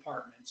 70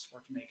 apartments, for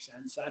it to make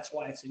sense. That's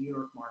why it's a New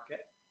York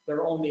market. There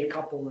are only a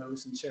couple of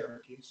those in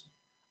Syracuse.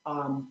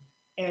 And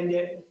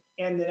then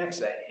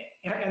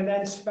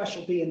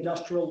specialty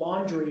industrial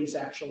laundries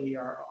actually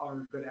are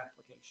a good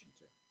application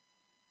too.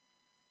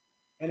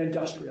 And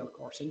industrial, of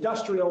course.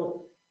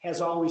 Industrial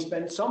has always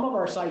been, some of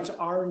our sites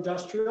are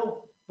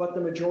industrial, but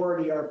the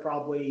majority are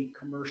probably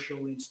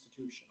commercial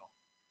institutional.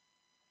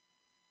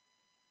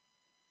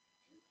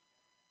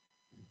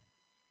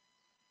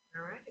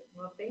 All right,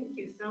 well, thank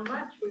you so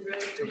much. We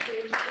really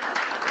appreciate it.